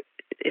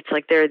 it's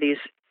like there are these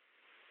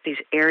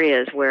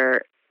areas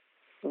where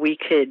we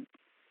could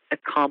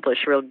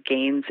accomplish real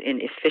gains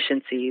in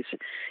efficiencies,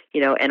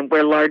 and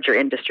where larger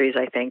industries,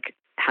 I think,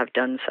 have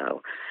done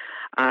so.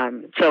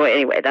 So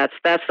anyway, that's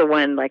the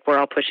one we're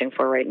all pushing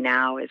for right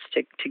now, is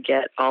to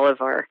get all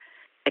of our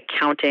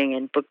accounting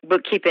and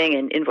bookkeeping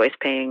and invoice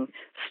paying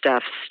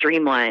stuff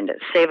streamlined,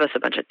 save us a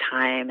bunch of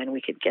time, and we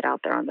could get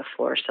out there on the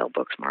floor, sell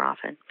books more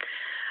often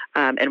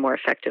and more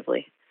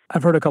effectively.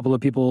 I've heard a couple of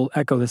people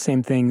echo the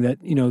same thing, that,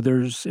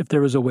 if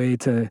there was a way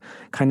to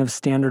kind of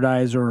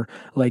standardize or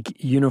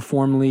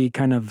uniformly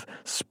kind of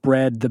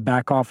spread a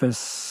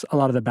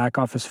lot of the back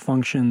office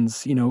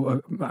functions,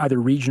 either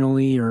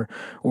regionally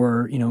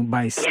or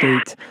by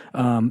state,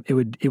 it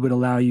would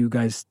allow you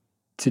guys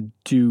to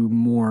do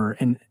more.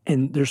 And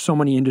there's so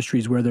many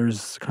industries where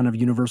there's kind of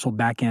universal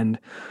back end.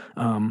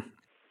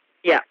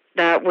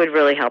 That would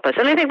really help us,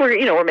 and I think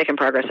we're making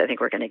progress. I think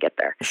we're going to get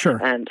there.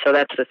 Sure. And so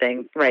that's the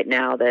thing right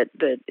now that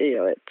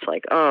it's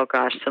like, oh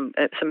gosh, some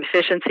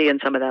efficiency in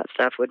some of that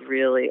stuff would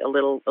really a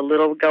little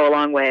go a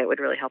long way. It would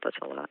really help us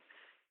a lot.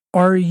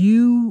 Are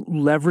you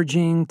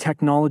leveraging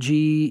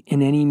technology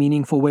in any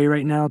meaningful way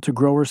right now to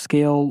grow or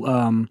scale,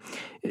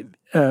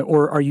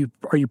 or are you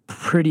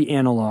pretty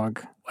analog?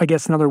 I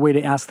guess another way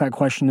to ask that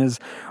question is,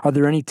 are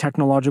there any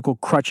technological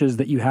crutches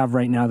that you have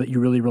right now that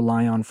you really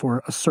rely on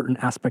for a certain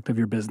aspect of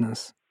your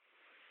business?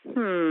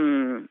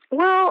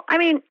 Well, I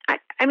mean,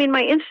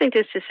 my instinct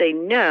is to say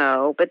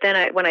no, but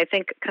then when I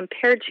think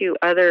compared to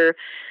other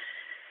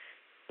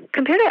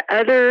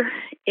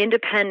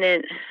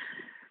independent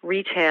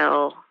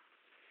retail,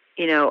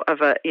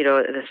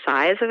 the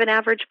size of an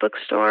average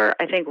bookstore,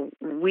 I think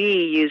we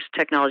use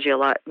technology a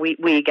lot.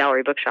 We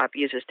Gallery Bookshop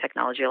uses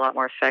technology a lot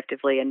more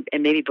effectively, and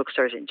maybe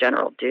bookstores in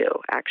general do,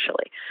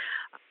 actually.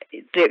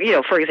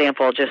 For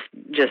example, just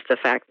the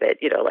fact that,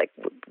 like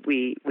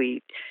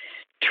we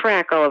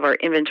track all of our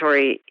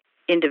inventory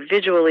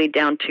individually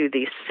down to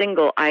the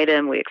single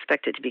item. We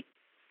expect it to be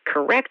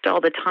correct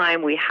all the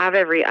time. We have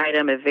every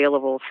item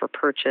available for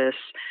purchase,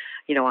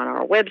 on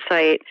our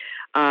website.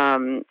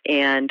 And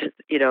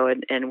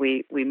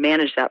we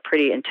manage that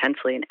pretty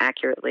intensely and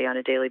accurately on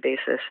a daily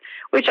basis,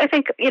 which I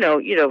think,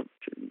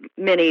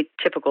 many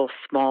typical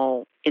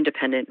small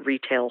independent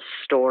retail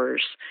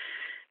stores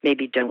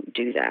maybe don't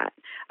do that.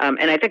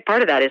 And I think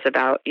part of that is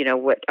about,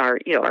 what our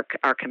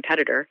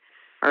competitor,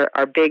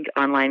 our big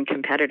online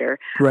competitor,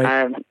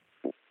 right.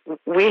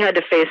 We had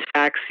to face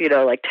facts,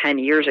 like 10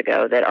 years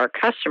ago that our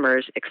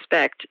customers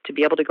expect to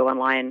be able to go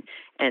online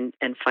and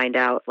find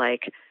out,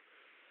 like,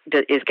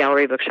 is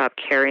Gallery Bookshop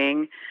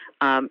carrying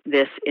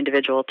this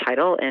individual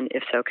title? And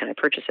if so, can I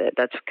purchase it?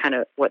 That's kind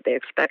of what they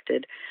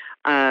expected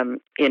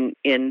in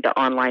the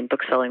online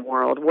bookselling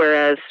world.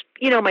 Whereas,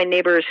 my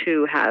neighbors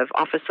who have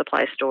office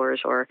supply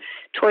stores or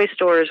toy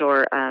stores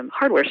or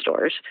hardware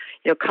stores,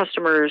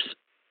 customers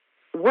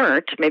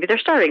weren't. Maybe they're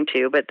starting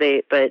to, but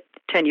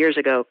 10 years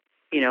ago,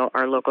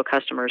 our local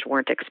customers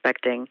weren't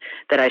expecting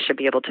that I should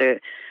be able to,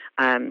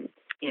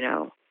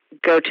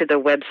 go to the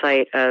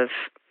website of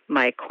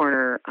my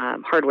corner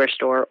hardware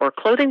store or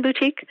clothing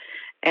boutique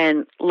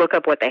and look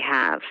up what they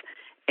have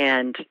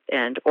and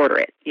order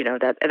it.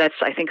 That's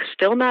I think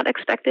still not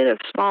expected of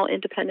small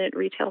independent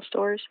retail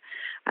stores,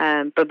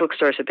 but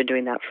bookstores have been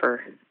doing that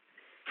for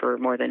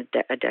more than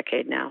a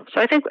decade now. So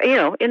I think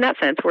in that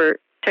sense we're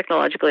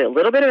technologically a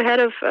little bit ahead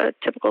of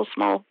typical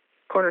small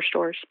corner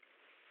stores.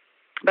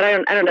 But I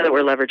don't know that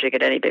we're leveraging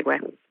it any big way.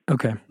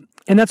 Okay.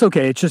 And that's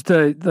okay. It's just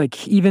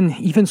like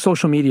even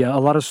social media, a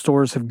lot of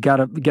stores have got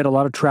to get a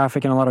lot of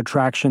traffic and a lot of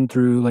traction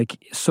through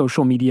like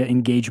social media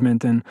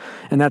engagement, and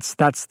that's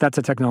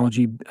a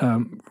technology,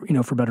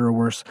 for better or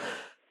worse.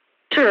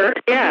 Sure.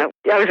 Yeah.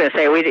 I was going to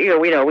say we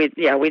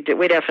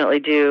definitely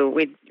do.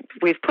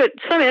 We've put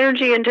some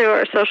energy into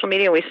our social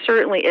media. It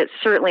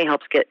certainly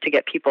helps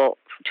get people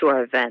to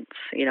our events.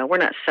 We're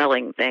not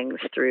selling things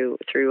through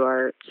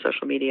our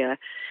social media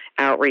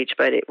outreach,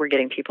 but we're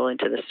getting people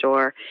into the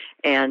store,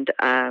 and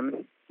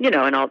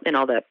and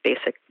all that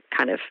basic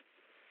kind of.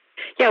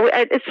 Yeah,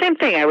 it's the same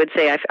thing. I would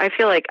say. I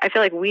feel like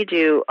we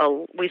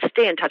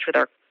stay in touch with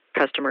our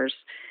customers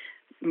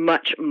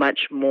much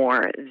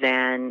more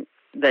than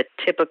the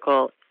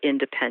typical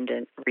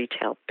independent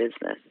retail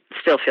business.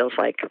 Still feels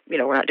like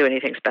we're not doing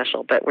anything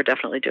special, but we're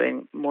definitely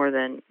doing more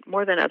than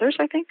others,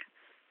 I think.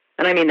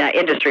 And I mean that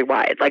industry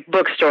wide, like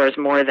bookstores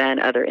more than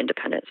other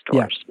independent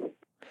stores. Yeah.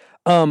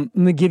 Let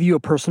me give you a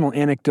personal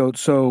anecdote.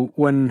 So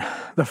when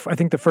I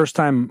think the first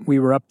time we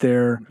were up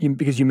there,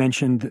 because you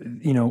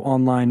mentioned,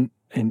 online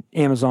and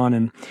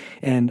Amazon,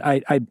 and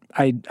I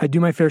do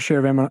my fair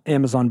share of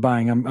Amazon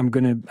buying.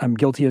 I'm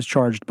guilty as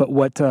charged. But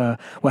what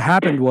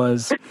happened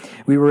was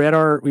we were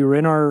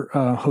in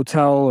our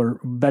hotel or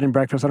bed and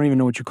breakfast. I don't even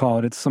know what you call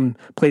it. It's some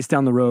place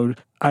down the road.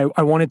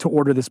 I wanted to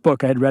order this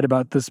book. I had read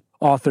about this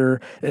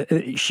author.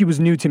 She was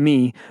new to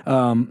me.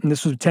 And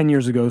this was 10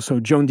 years ago.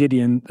 So Joan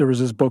Didion, there was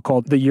this book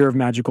called The Year of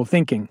Magical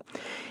Thinking.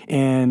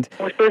 And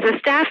it was a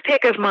staff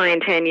pick of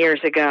mine 10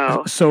 years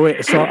ago. So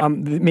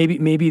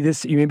maybe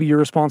you're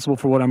responsible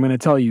for what I'm going to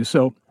tell you.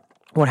 So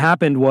what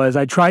happened was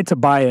I tried to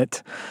buy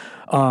it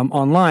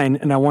online,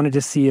 and I wanted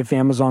to see if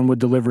Amazon would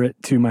deliver it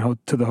to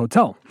the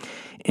hotel.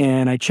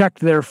 And I checked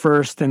there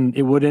first, and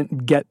it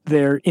wouldn't get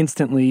there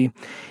instantly,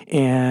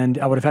 and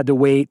I would have had to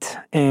wait,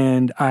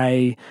 and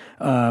I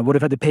would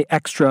have had to pay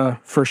extra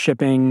for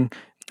shipping.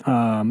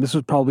 This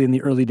was probably in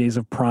the early days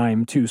of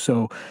Prime too,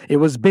 so it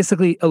was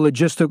basically it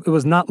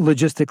was not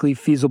logistically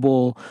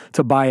feasible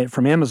to buy it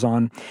from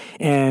Amazon,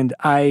 and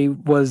I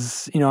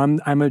was,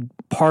 I'm a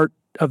part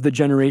of the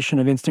generation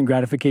of instant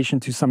gratification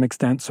to some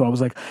extent. So I was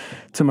like,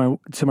 to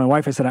my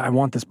wife, I said, I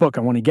want this book.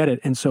 I want to get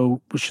it. And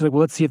so she's like, well,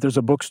 let's see if there's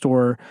a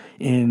bookstore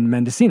in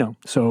Mendocino.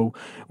 So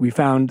we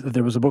found that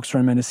there was a bookstore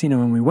in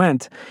Mendocino, and we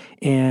went,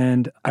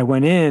 and I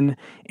went in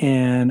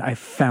and I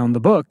found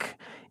the book.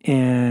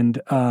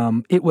 And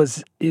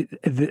this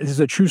is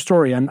a true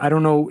story. I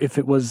don't know if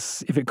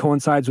it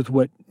coincides with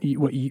what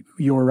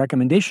your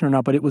recommendation or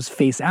not, but it was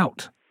Face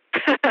Out.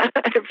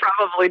 It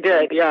probably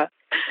did, yeah.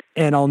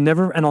 And I'll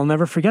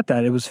never forget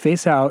that. It was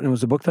Face Out, and it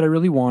was a book that I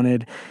really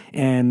wanted.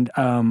 And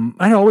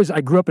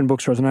I grew up in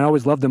bookstores, and I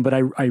always loved them. But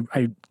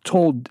I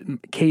told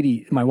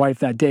Katie, my wife,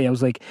 that day, I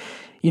was like,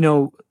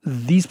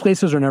 these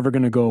places are never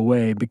going to go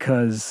away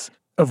because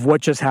of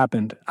what just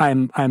happened.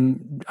 I'm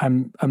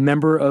a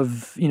member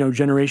of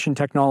generation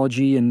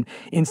technology and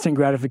instant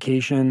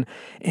gratification,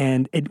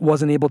 and it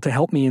wasn't able to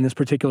help me in this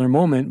particular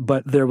moment.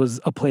 But there was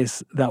a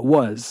place that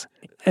was.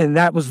 And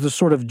that was the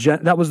sort of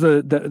that was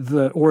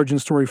the origin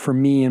story for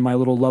me and my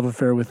little love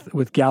affair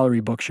with Gallery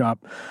Bookshop.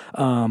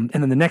 And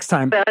then the next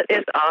time, that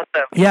is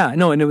awesome. Yeah,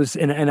 no, and it was,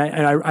 and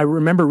I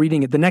remember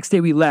reading it. The next day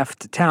we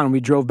left town,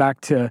 we drove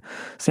back to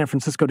San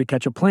Francisco to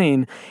catch a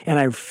plane, and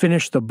I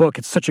finished the book.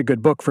 It's such a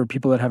good book for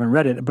people that haven't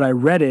read it, but I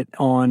read it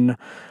on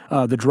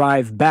the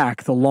drive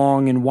back, the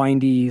long and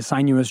windy,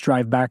 sinuous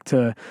drive back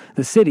to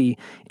the city,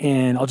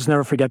 and I'll just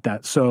never forget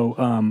that. So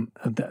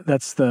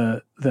that's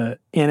the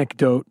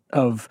anecdote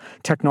of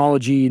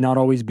technology not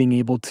always being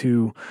able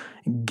to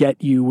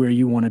get you where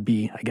you want to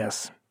be, I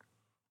guess.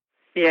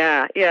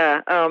 Yeah.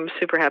 I'm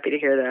super happy to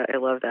hear that. I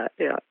love that.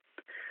 Yeah.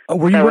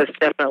 Were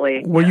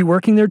you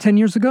working there 10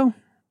 years ago?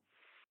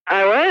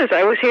 I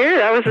was here.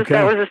 That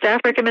was a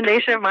staff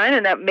recommendation of mine,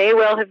 and that may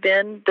well have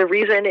been the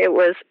reason it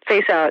was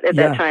Face Out at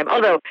that time.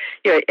 Although,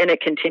 and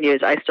it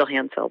continues. I still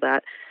hand sell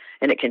that,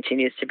 and it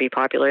continues to be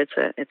popular.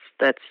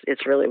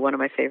 It's really one of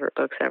my favorite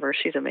books ever.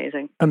 She's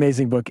amazing.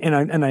 Amazing book. And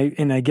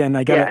again,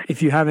 I got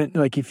if you haven't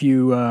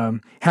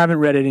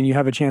read it and you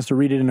have a chance to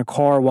read it in a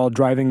car while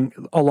driving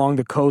along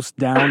the coast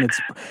down,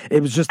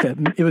 it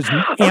was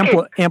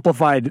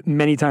amplified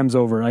many times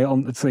over.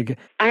 It's like,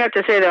 I have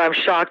to say that I'm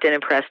shocked and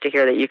impressed to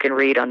hear that you can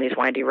read on these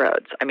windy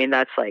roads. I mean,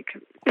 that's like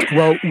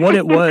well, what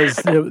it was,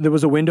 there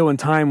was a window in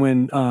time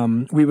when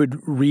we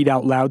would read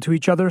out loud to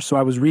each other. So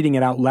I was reading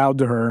it out loud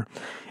to her.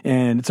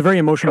 And it's a very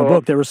emotional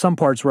book. There were some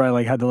parts where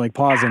I had to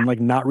pause and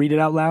not read it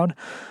out loud.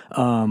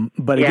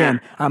 But again,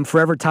 I'm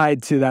forever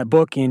tied to that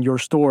book and your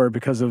store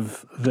because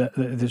of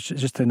there's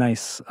just a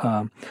nice,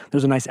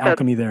 there's a nice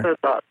alchemy there. That's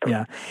awesome.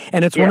 Yeah.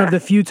 And it's one of the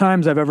few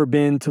times I've ever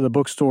been to the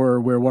bookstore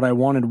where what I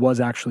wanted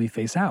was actually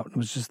Face Out. It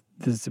was just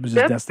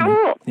destiny.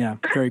 Cool. Yeah.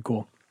 Very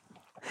cool.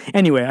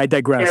 Anyway, I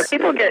digress.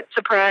 People get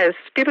surprised.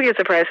 People get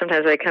surprised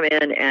sometimes. They come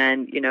in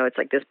and, it's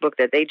like this book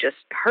that they just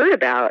heard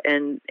about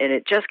and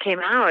it just came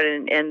out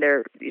and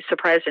they're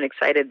surprised and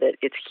excited that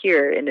it's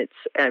here. And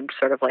I'm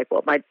sort of like,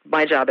 well,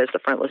 my job as the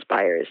frontlist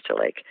buyer is to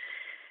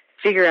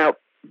figure out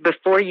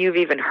before you've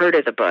even heard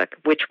of the book,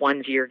 which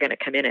ones you're going to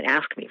come in and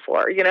ask me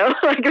for,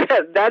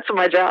 that's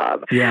my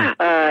job. Yeah.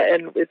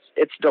 And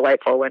it's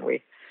delightful when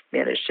we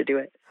manage to do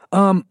it.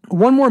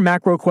 One more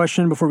macro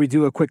question before we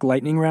do a quick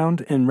lightning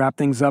round and wrap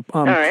things up.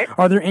 All right.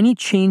 Are there any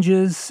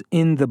changes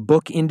in the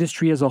book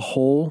industry as a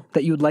whole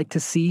that you would like to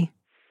see?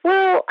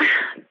 Well,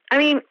 I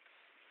mean,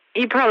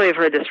 you probably have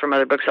heard this from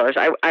other booksellers.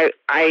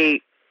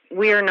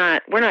 We're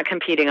not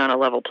competing on a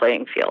level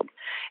playing field.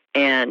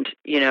 And,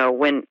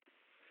 when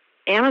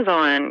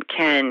Amazon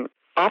can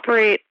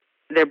operate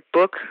their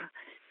book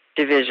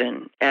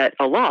division at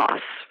a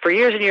loss for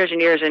years and years and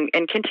years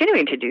and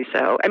continuing to do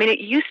so. I mean, it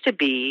used to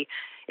be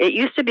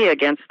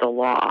against the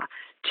law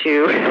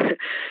to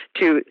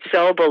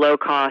sell below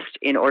cost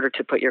in order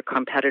to put your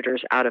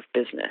competitors out of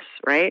business,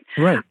 right?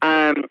 Right.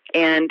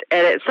 And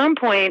at some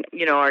point,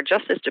 our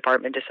Justice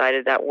Department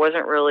decided that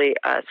wasn't really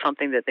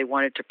something that they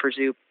wanted to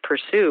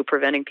pursue,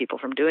 preventing people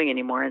from doing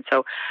anymore. And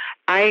so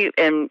I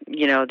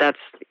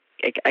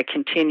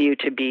continue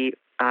to be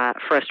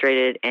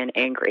frustrated and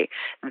angry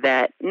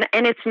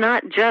and it's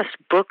not just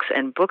books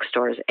and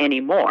bookstores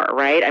anymore,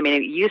 right? I mean,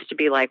 it used to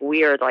be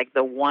we are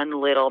the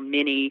one little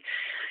mini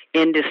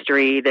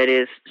industry that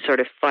is sort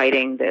of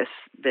fighting this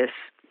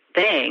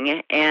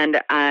thing.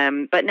 And,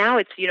 but now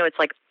it's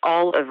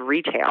all of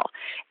retail,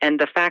 and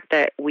the fact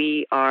that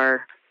we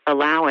are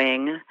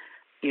allowing,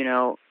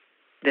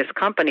 these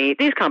companies,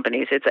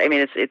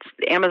 it's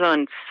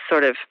Amazon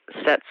sort of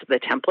sets the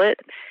template.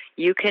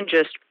 You can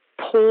just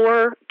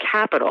pour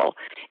capital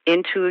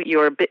into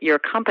your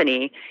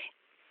company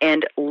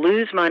and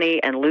lose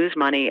money and lose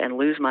money and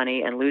lose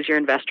money and lose your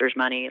investors'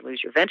 money,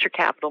 lose your venture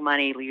capital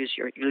money, lose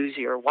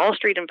your Wall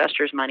Street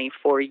investors' money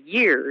for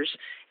years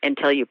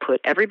until you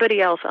put everybody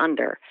else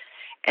under.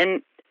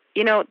 And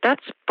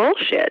that's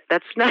bullshit.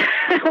 That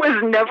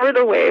was never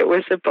the way it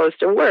was supposed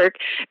to work.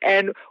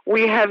 And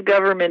we have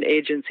government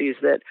agencies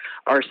that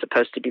are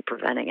supposed to be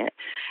preventing it.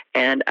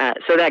 And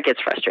so that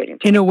gets frustrating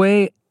too. In a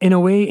way,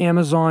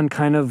 Amazon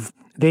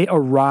they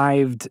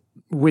arrived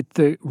with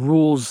the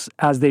rules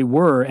as they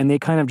were, and they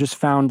kind of just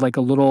found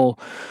a little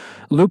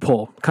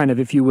loophole, kind of,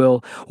 if you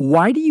will.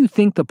 Why do you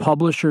think the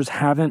publishers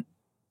haven't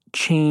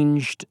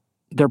changed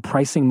their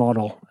pricing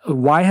model?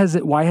 Why has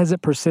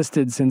it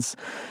persisted since,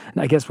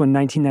 I guess, when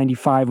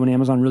 1995, when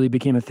Amazon really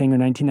became a thing, or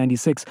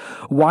 1996?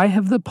 Why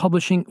has the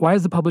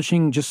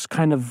publishing just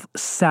kind of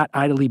sat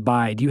idly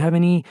by? Do you have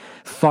any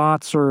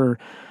thoughts or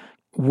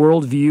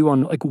worldview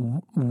on like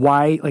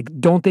why? Like,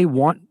 don't they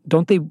want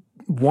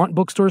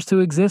bookstores to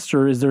exist,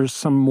 or is there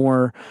some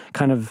more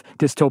kind of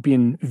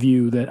dystopian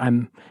view that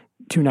I'm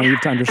too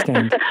naive to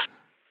understand?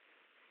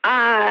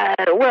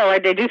 Well, I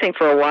do think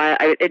for a while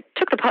it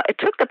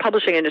took the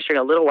publishing industry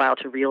a little while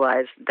to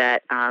realize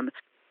that the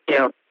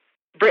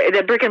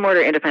brick and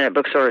mortar independent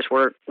bookstores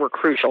were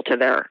crucial to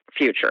their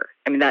future.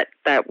 I mean that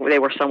they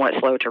were somewhat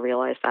slow to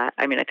realize that.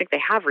 I mean, I think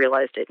they have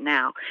realized it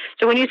now.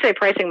 So when you say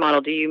pricing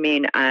model, do you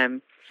mean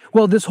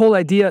well, this whole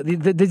idea,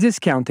 the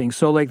discounting.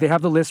 So, like, they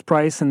have the list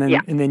price, and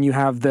then you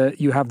have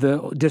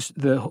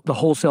the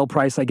wholesale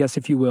price, I guess,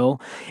 if you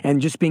will, and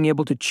just being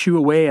able to chew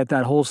away at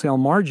that wholesale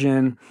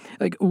margin.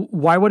 Like,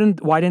 why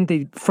didn't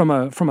they, from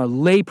a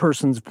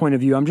layperson's point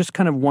of view? I'm just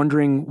kind of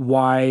wondering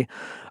why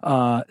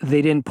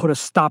they didn't put a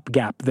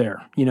stopgap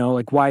there.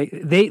 Like, why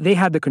they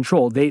had the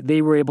control.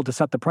 They were able to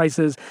set the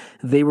prices.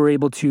 They were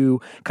able to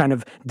kind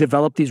of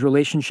develop these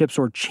relationships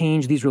or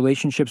change these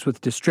relationships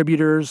with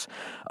distributors.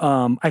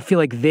 I feel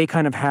like they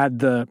kind of had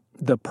the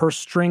purse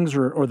strings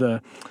or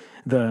the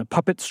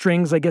puppet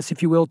strings, I guess,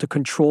 if you will, to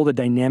control the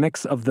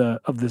dynamics of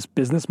this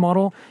business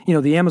model.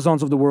 The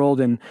Amazons of the world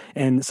and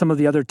some of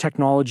the other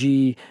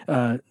technology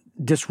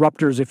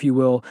disruptors, if you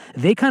will,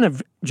 they kind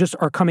of just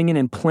are coming in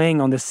and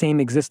playing on the same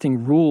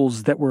existing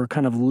rules that were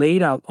kind of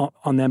laid out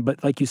on them.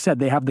 But like you said,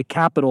 they have the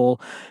capital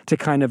to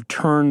kind of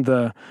turn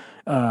the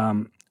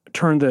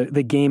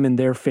game in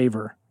their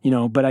favor.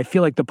 But I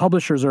feel like the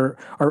publishers are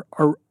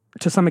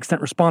to some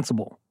extent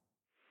responsible.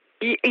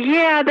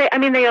 Yeah,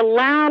 they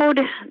allowed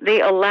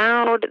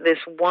this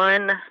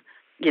one,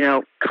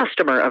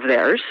 customer of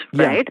theirs,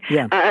 right?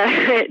 Yeah.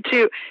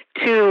 To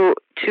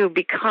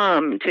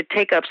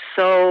take up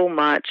so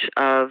much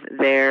of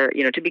their,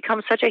 to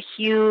become such a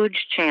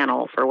huge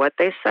channel for what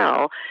they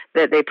sell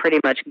that they pretty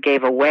much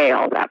gave away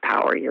all that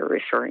power you're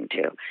referring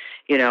to.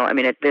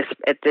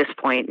 At this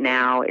point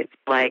now, it's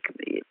like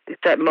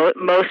that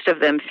most of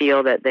them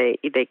feel that they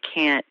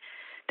can't.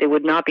 They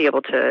would not be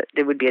able to.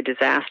 It would be a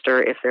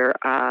disaster if their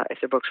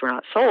books were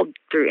not sold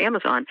through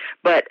Amazon.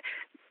 But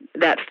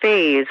that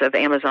phase of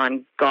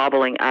Amazon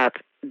gobbling up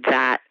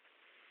the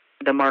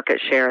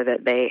market share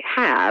that they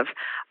have,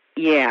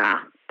 I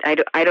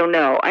don't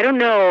know. I don't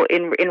know.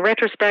 In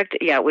retrospect,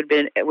 it would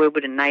have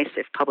been nice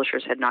if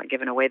publishers had not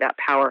given away that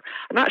power.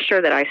 I'm not sure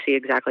that I see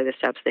exactly the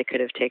steps they could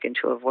have taken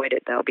to avoid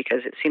it, though,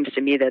 because it seems to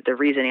me that the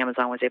reason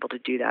Amazon was able to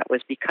do that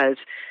was because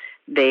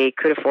they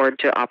could afford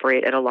to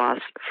operate at a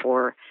loss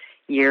for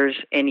years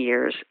and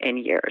years and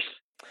years.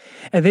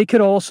 And they could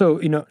also,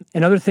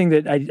 another thing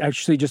that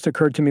actually just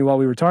occurred to me while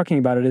we were talking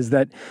about it is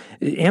that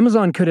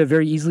Amazon could have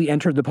very easily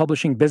entered the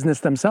publishing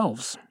business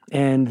themselves,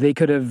 and they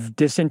could have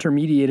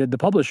disintermediated the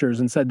publishers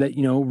and said that,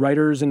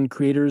 writers and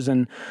creators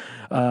and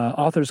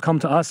authors come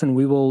to us and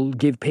we will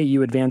pay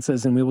you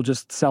advances and we will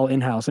just sell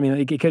in-house. I mean,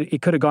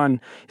 it could have gone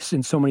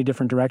in so many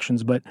different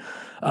directions, but...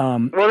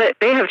 well,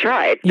 they have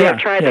tried. They have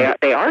tried. Yeah.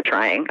 They are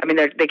trying. I mean,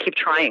 they keep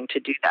trying to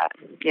do that.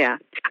 Yeah.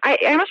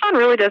 Amazon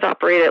really does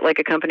operate it like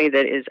a company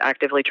that is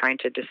actively trying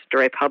to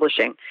destroy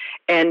publishing.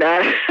 And,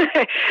 I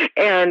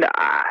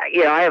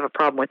have a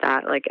problem with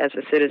that, like, as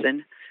a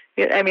citizen.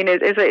 I mean,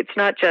 it's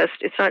not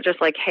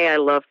just like, hey, I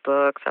love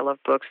books.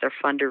 They're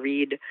fun to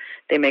read.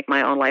 They make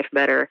my own life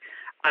better.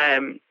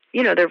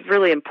 They're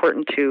really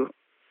important to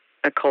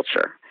a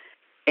culture.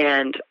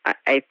 And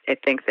I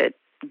think that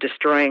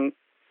destroying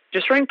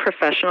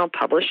professional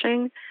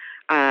publishing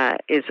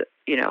is,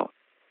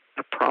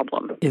 a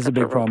problem. Is a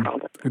big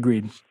problem.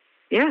 Agreed.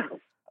 Yeah.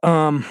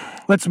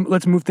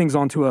 Let's move things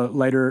on to a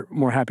lighter,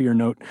 more happier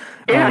note.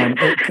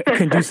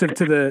 Conducive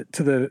to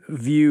the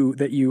view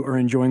that you are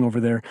enjoying over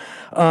there.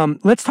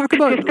 Let's talk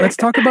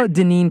about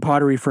Dineen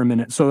Pottery for a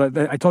minute. So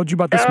I told you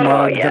about this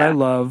mug that I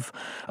love.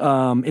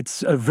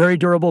 It's a very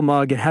durable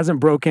mug. It hasn't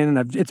broken,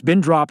 and it's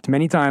been dropped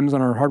many times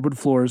on our hardwood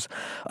floors.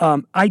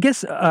 I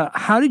guess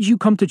how did you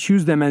come to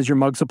choose them as your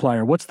mug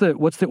supplier? What's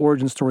the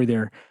origin story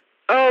there?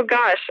 Oh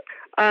gosh.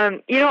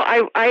 I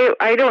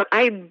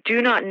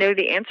do not know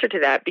the answer to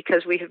that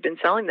because we have been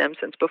selling them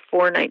since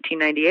before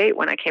 1998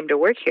 when I came to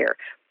work here.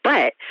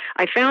 But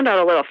I found out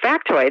a little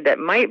factoid that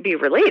might be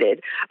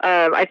related.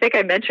 I think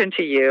I mentioned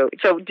to you.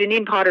 So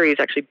Dineen Pottery is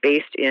actually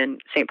based in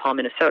St. Paul,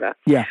 Minnesota.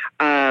 Yeah.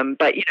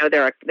 But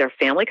they're a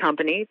family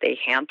company. They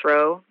hand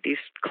throw these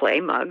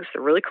clay mugs.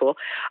 They're really cool.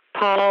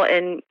 Paul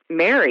and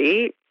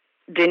Mary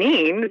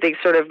Dineen, the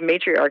sort of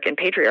matriarch and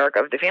patriarch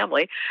of the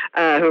family,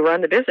 who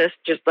run the business,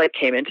 just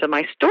came into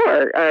my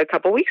store a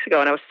couple weeks ago,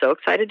 and I was so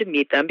excited to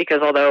meet them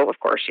because although, of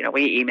course,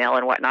 we email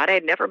and whatnot, I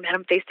had never met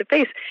them face to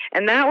face,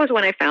 and that was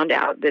when I found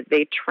out that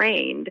they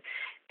trained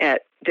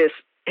at this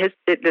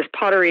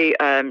pottery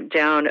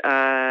down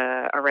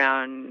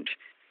around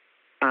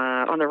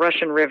on the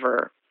Russian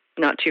River,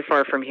 not too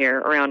far from here,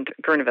 around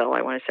Guerneville,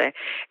 I want to say.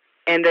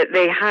 and that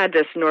they had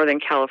this Northern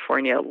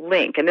California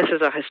link, and this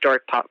is a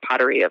historic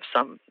pottery of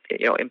some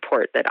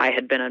import that I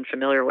had been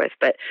unfamiliar with.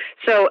 But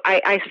so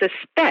I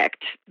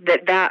suspect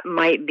that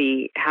might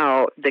be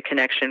how the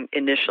connection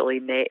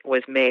initially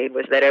was made,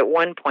 was that at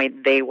one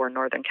point they were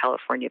Northern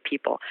California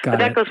people. But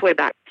that goes way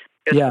back.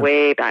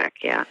 Way back,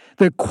 yeah.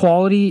 The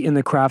quality in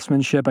the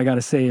craftsmanship, I got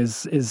to say,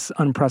 is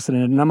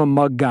unprecedented. And I'm a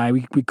mug guy.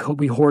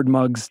 We hoard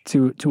mugs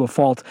to a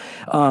fault.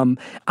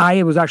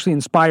 I was actually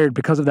inspired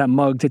because of that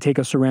mug to take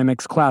a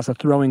ceramics class, a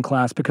throwing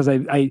class, because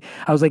I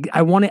was like,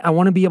 I want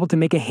to be able to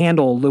make a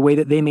handle the way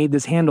that they made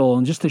this handle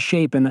and just the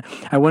shape. And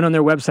I went on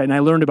their website and I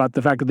learned about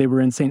the fact that they were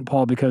in St.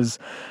 Paul because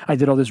I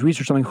did all this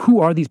research. I'm like,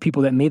 who are these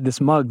people that made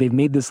this mug? They've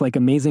made this like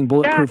amazing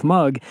bulletproof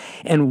mug,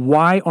 and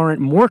why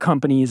aren't more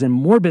companies and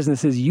more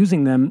businesses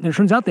using them? And it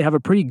turns out they have a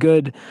pretty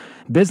good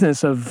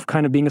business of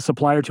kind of being a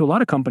supplier to a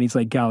lot of companies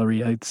like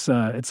Gallery. It's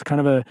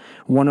kind of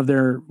one of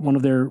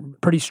their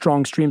pretty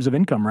strong streams of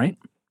income, right?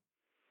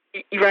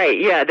 Right,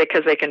 yeah,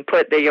 because they can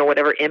put the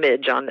whatever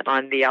image on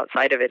the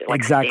outside of it, like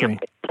exactly.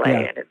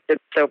 Play, and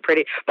it's so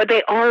pretty. But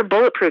they are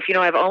bulletproof.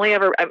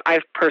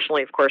 I've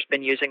personally, of course,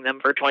 been using them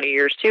for 20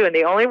 years too, and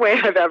the only way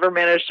I've ever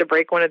managed to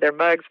break one of their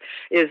mugs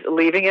is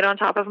leaving it on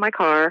top of my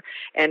car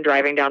and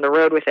driving down the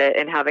road with it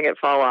and having it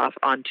fall off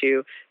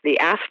onto the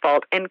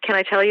asphalt. And can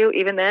I tell you,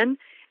 even then,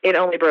 it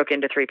only broke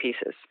into 3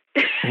 pieces.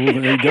 Ooh,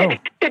 there you go.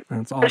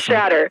 That's awesome.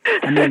 Shatter.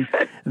 And then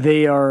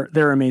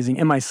they're amazing.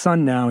 And my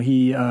son now,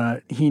 he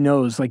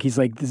knows, like, he's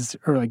like, this is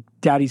like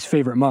daddy's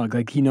favorite mug.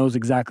 Like, he knows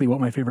exactly what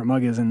my favorite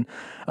mug is. And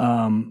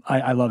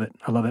I love it.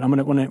 I love it.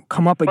 When it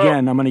come up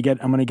again, I'm gonna get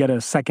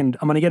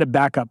a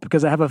backup,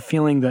 because I have a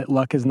feeling that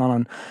luck is not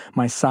on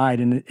my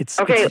side, and it's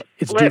due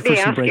for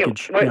some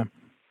breakage.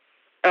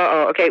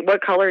 Okay.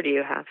 What color do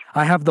you have?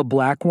 I have the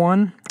black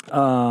one.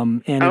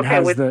 And it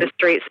has with the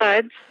straight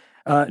sides.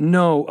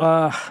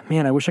 No,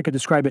 man, I wish I could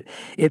describe it.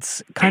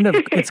 It's kind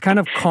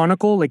of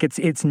conical, like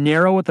it's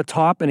narrow at the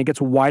top and it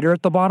gets wider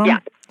at the bottom. Yeah.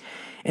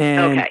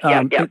 And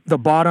the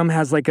bottom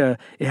has like a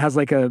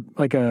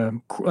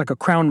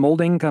crown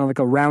molding, kind of like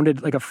a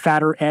rounded, like a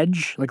fatter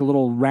edge, like a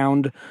little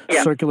round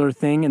circular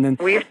thing. And then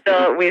we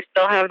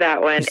still have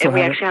that one, and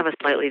we actually have a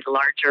slightly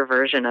larger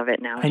version of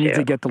it now. I need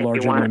to get the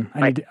larger one.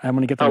 I'm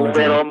going to get the larger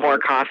one. A little more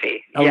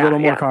coffee. A little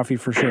more coffee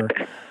for sure.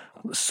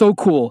 So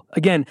cool.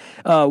 Again,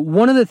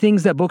 one of the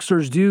things that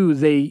bookstores do,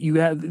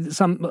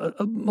 a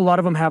lot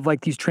of them have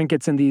like these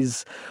trinkets and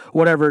these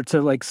whatever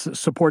to like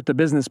support the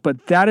business,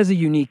 but that is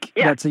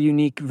that's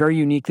a very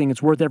unique thing.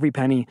 It's worth every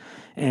penny.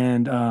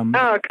 And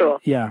cool.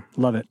 Yeah,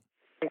 love it.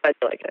 I'm glad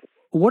you like it.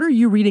 What are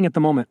you reading at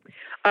the moment?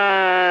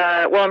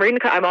 Well, I'm reading.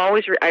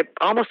 I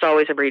almost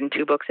always am reading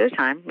 2 books at a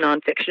time.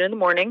 Nonfiction in the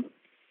morning,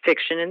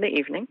 fiction in the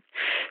evening.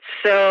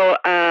 So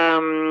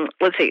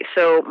let's see.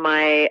 So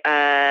my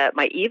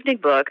evening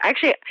book,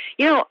 actually,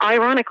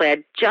 ironically, I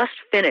just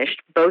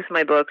finished both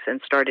my books and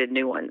started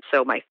new ones.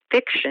 So my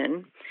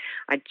fiction,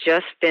 I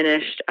just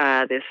finished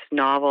this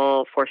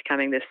novel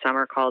forthcoming this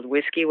summer called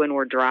Whiskey When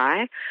We're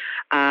Dry.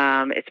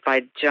 It's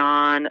by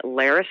John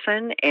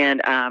Larison,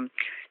 and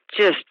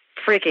just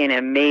freaking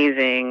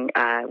amazing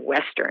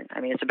Western.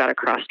 I mean, it's about a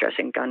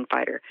cross-dressing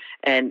gunfighter,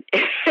 and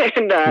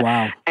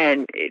wow.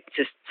 And it's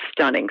just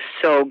stunning.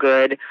 So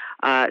good.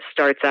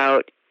 Starts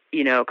out,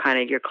 kind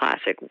of your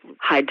classic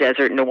high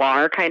desert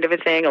noir kind of a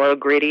thing, a little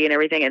gritty and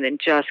everything, and then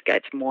just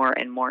gets more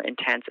and more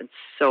intense and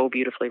so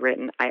beautifully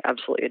written. I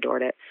absolutely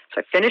adored it.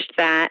 So I finished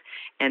that,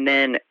 and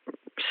then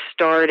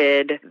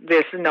started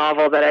this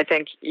novel that I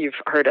think you've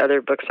heard other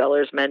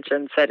booksellers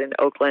mention, set in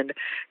Oakland,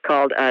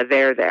 called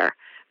There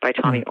by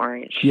Tommy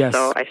Orange. Yes.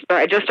 So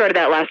I just started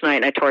that last night,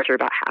 and I tore through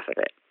about half of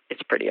it.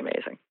 It's pretty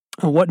amazing.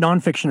 What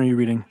nonfiction are you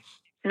reading?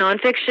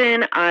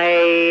 Nonfiction,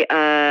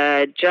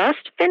 I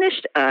just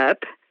finished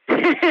up.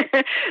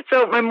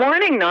 So my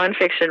morning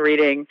nonfiction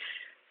reading,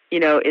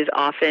 is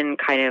often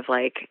kind of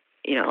like,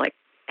 like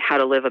how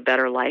to live a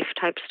better life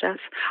type stuff.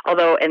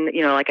 Although, and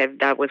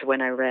that was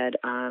when I read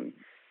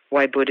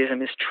Why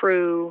Buddhism is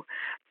True,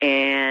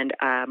 and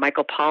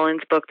Michael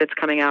Pollan's book that's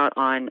coming out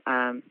on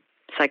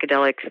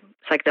psychedelic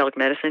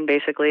medicine,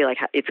 basically. Like,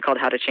 it's called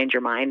How to Change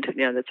Your Mind.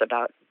 That's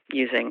about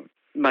using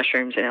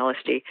mushrooms and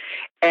LSD.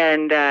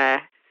 And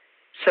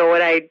so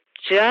what I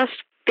just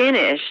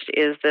finished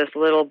is this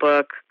little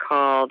book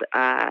called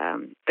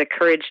The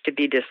Courage to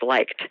Be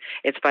Disliked.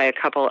 It's by a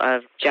couple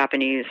of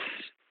Japanese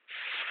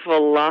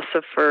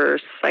philosopher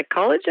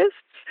psychologists.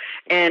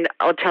 And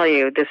I'll tell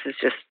you,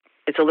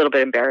 it's a little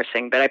bit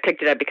embarrassing, but I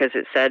picked it up because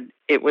it said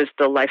it was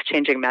the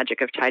life-changing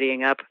magic of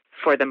tidying up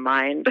for the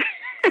mind.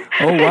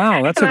 Oh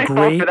wow, that's a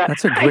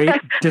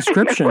great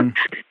description.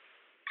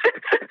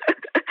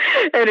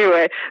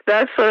 Anyway,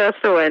 that's the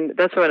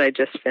one I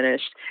just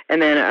finished,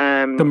 and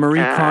then the Marie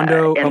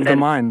Kondo of the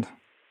mind.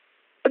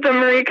 The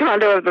Marie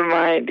Kondo of the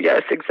mind.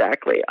 Yes,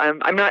 exactly.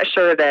 I'm not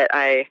sure that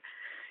I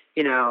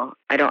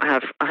don't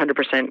have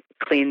 100%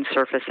 clean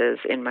surfaces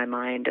in my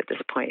mind at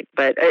this point,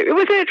 but it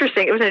was an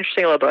interesting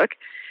little book.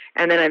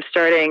 And then I'm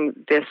starting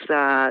this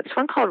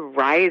one called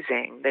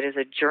Rising, that is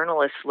a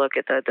journalist's look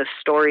at the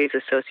stories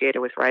associated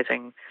with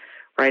rising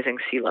rising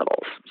sea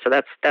levels. So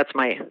that's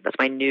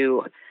my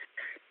new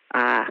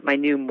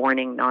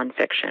morning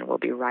nonfiction will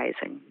be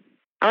Rising.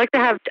 I like to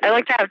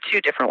have two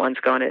different ones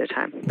going at a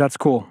time. That's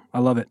cool. I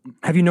love it.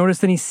 Have you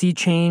noticed any sea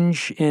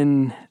change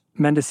in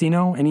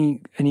Mendocino?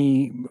 Any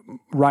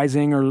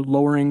rising or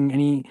lowering?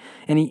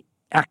 Any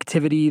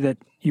activity that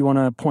you want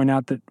to point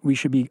out that we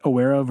should be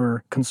aware of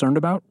or concerned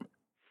about?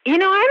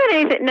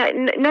 I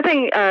haven't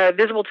nothing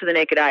visible to the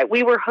naked eye.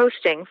 We were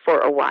hosting for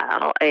a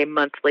while a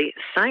monthly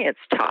science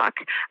talk,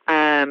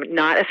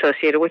 not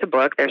associated with a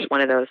book. There's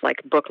one of those like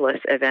bookless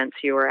events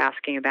you were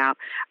asking about,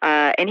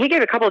 and he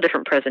gave a couple of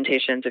different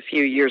presentations a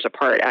few years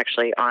apart,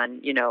 actually, on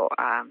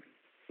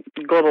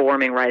global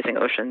warming, rising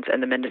oceans,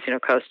 and the Mendocino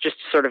coast, just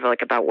sort of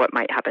like about what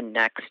might happen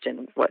next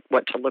and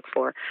what to look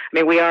for. I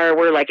mean,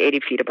 we're like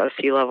 80 feet above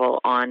sea level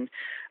on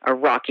a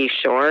rocky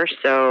shore,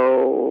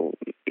 so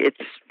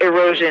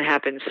erosion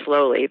happens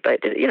slowly,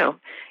 but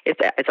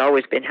it's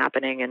always been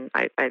happening, and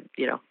I'm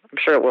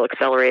sure it will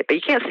accelerate, but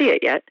you can't see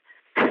it yet.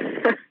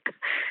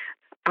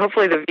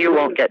 Hopefully, the view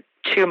won't get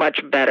too much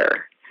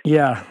better.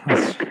 Yeah,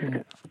 that's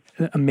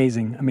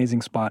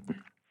amazing spot.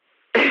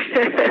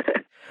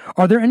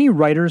 Are there any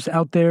writers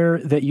out there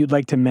that you'd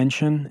like to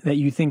mention that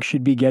you think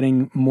should be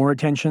getting more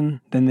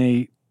attention than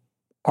they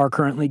are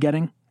currently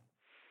getting?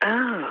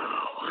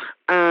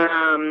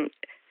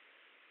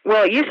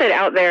 Well, you said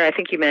out there. I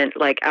think you meant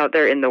like out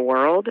there in the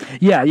world.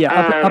 Yeah,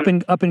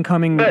 up and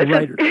coming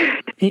writer.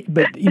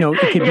 But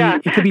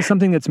it could be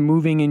something that's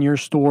moving in your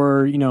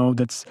store.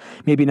 That's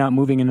maybe not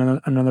moving in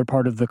another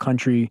part of the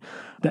country.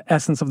 The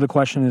essence of the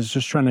question is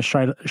just trying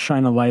to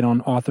shine a light on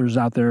authors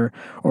out there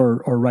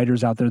or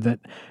writers out there that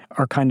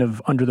are kind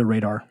of under the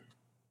radar.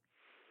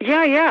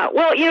 Yeah.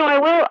 Well,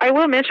 I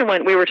will mention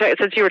when we were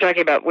since we were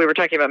talking about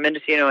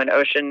Mendocino and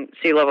ocean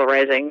sea level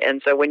rising,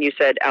 and so when you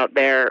said out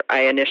there,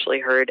 I initially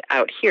heard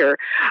out here,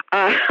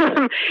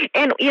 and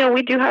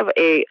we do have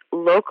a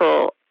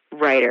local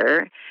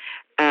writer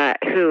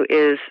who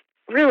is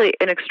really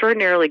an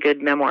extraordinarily good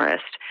memoirist.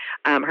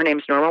 Her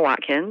name's Norma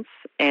Watkins,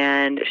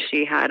 and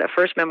she had a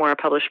first memoir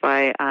published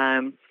by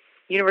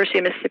University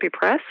of Mississippi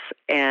Press,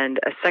 and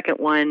a second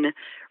one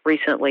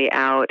recently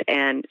out,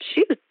 and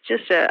she was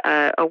just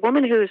a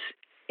woman who's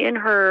in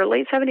her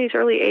late 70s,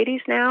 early 80s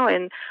now,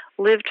 and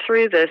lived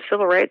through the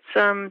civil rights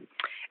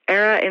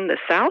era in the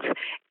South,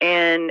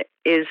 and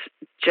is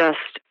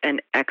just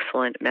an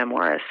excellent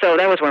memoirist. So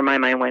that was where my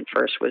mind went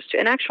first, was to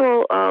an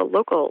actual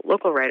local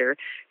writer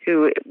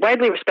who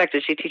widely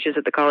respected. She teaches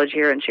at the college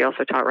here, and she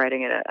also taught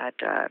writing at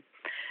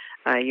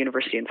a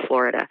university in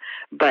Florida,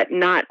 but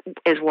not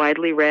as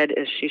widely read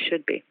as she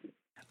should be.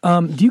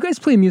 Do you guys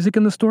play music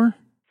in the store?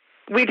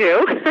 We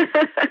do.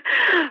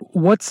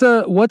 What's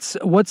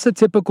a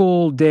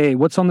typical day?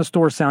 What's on the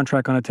store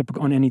soundtrack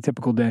on any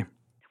typical day?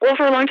 Well,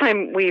 for a long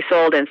time, we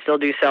sold and still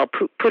do sell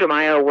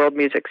Putumayo world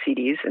music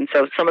CDs, and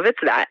so some of it's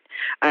that.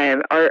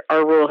 Our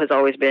rule has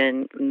always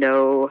been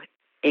no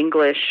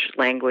English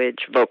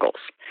language vocals.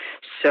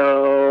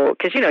 So,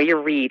 because you're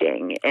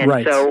reading, and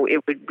right. So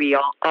it would be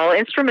all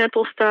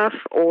instrumental stuff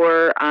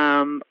or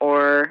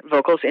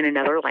vocals in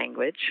another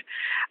language.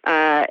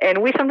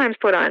 And we sometimes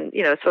put on,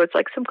 so it's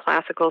like some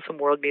classical, some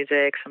world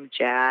music, some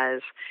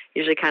jazz,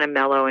 usually kind of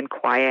mellow and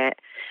quiet.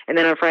 And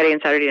then on Friday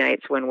and Saturday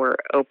nights when we're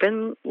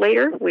open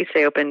later, we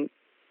stay open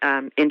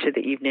into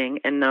the evening.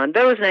 And on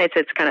those nights,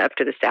 it's kind of up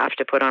to the staff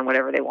to put on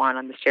whatever they want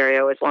on the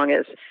stereo, as long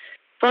as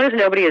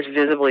nobody is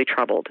visibly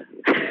troubled.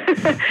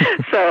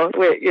 So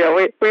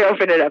we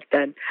open it up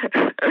then.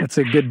 That's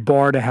a good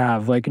bar to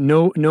have. Like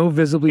no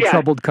visibly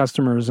troubled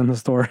customers in the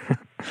store.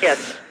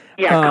 Yes.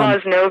 Yeah.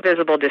 Cause no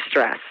visible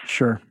distress.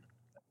 Sure.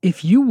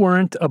 If you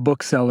weren't a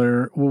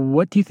bookseller,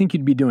 what do you think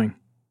you'd be doing?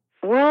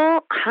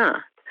 Well,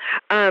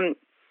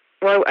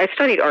 Well, I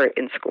studied art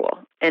in school,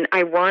 and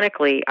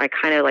ironically, I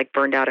kind of like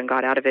burned out and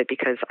got out of it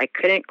because I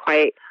couldn't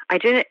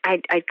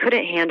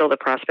handle the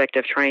prospect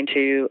of trying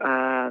to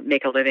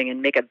make a living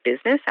and make a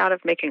business out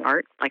of making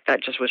art. Like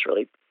that just was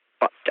really,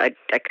 I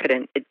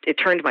couldn't. It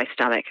turned my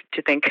stomach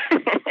to think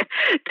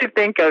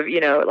of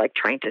like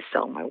trying to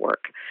sell my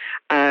work.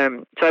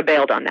 So I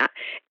bailed on that,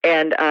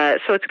 and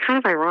so it's kind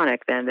of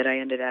ironic then that I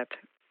ended up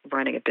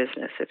running a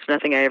business. It's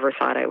nothing I ever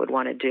thought I would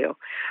want to do.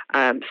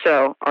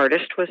 So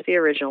artist was the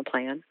original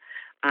plan.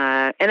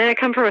 And then I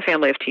come from a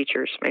family of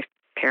teachers. My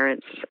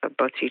parents are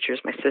both teachers.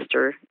 My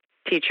sister,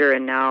 teacher,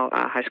 and now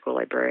a high school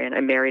librarian.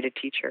 I married a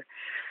teacher.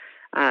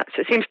 So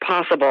it seems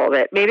possible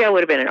that maybe I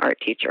would have been an art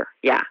teacher.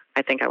 Yeah,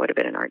 I think I would have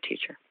been an art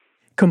teacher.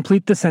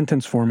 Complete the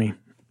sentence for me.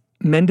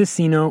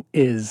 Mendocino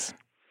is?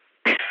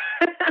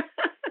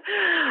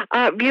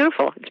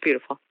 Beautiful. It's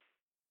beautiful.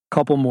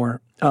 Couple more.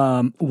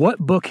 What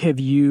book have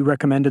you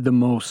recommended the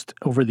most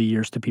over the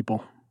years to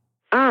people?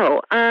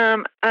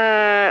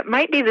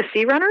 Might be The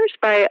Sea Runners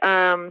by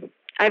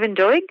Ivan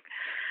Doig.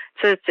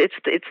 So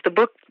it's the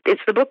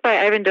book by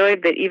Ivan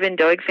Doig that even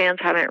Doig fans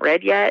haven't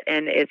read yet,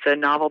 and it's a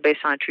novel based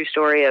on a true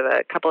story of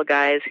a couple of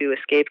guys who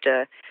escaped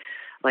a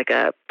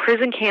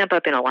prison camp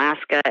up in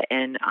Alaska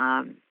and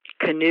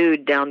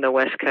canoed down the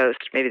West Coast.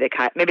 Maybe they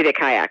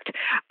kayaked.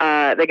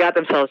 They got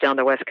themselves down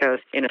the West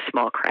Coast in a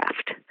small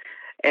craft.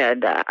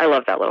 And I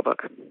love that little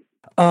book.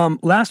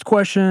 Last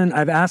question.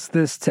 I've asked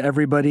this to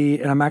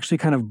everybody, and I'm actually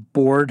kind of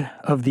bored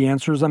of the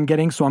answers I'm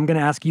getting. So I'm going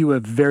to ask you a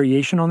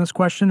variation on this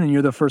question, and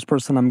you're the first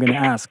person I'm going to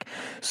ask.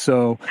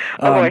 So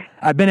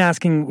I've been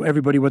asking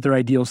everybody what their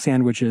ideal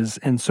sandwich is.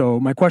 And so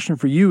my question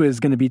for you is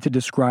going to be to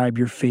describe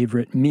your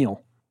favorite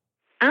meal.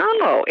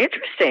 Oh,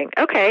 interesting.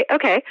 Okay.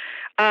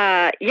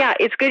 Yeah,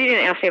 it's good you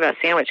didn't ask me about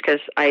sandwich because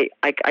I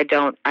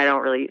don't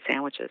really eat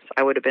sandwiches.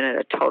 I would have been at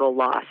a total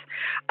loss.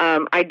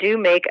 I do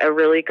make a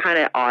really kind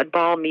of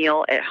oddball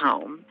meal at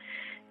home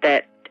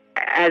that,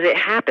 as it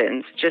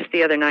happens, just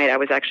the other night I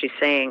was actually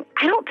saying,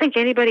 I don't think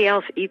anybody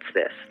else eats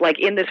this, like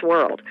in this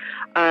world.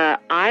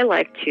 I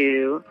like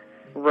to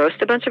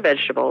roast a bunch of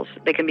vegetables.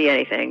 They can be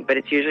anything, but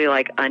it's usually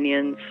like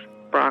onions,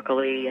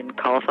 broccoli, and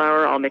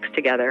cauliflower all mixed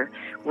together.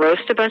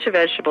 Roast a bunch of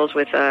vegetables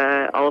with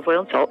olive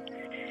oil and salt.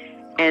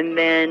 And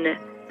then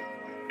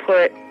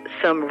put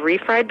some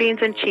refried beans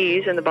and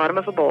cheese in the bottom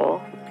of a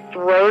bowl.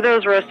 Throw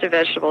those roasted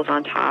vegetables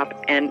on top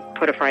and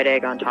put a fried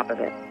egg on top of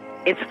it.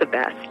 It's the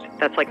best.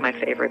 That's like my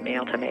favorite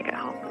meal to make at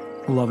home.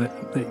 I love it.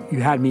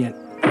 You had me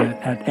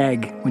at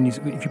egg.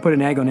 If you put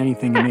an egg on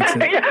anything, it makes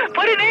it. Yeah,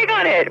 put an egg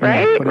on it,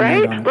 right? Yeah,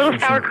 right? A little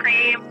sour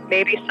cream,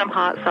 maybe some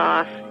hot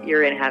sauce.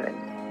 You're in heaven.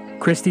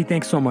 Christy,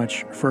 thanks so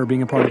much for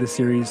being a part of this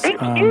series.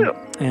 Thank you.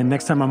 And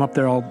next time I'm up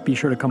there, I'll be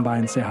sure to come by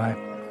and say hi.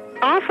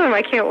 Awesome.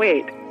 I can't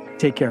wait.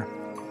 Take care.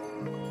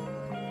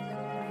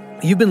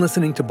 You've been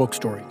listening to Book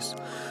Stories.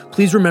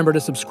 Please remember to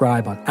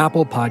subscribe on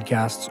Apple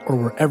Podcasts or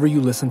wherever you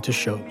listen to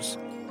shows.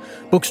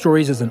 Book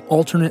Stories is an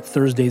alternate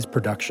Thursdays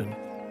production.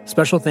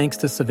 Special thanks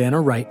to Savannah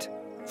Wright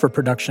for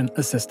production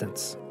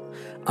assistance.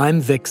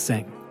 I'm Vic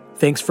Singh.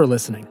 Thanks for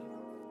listening.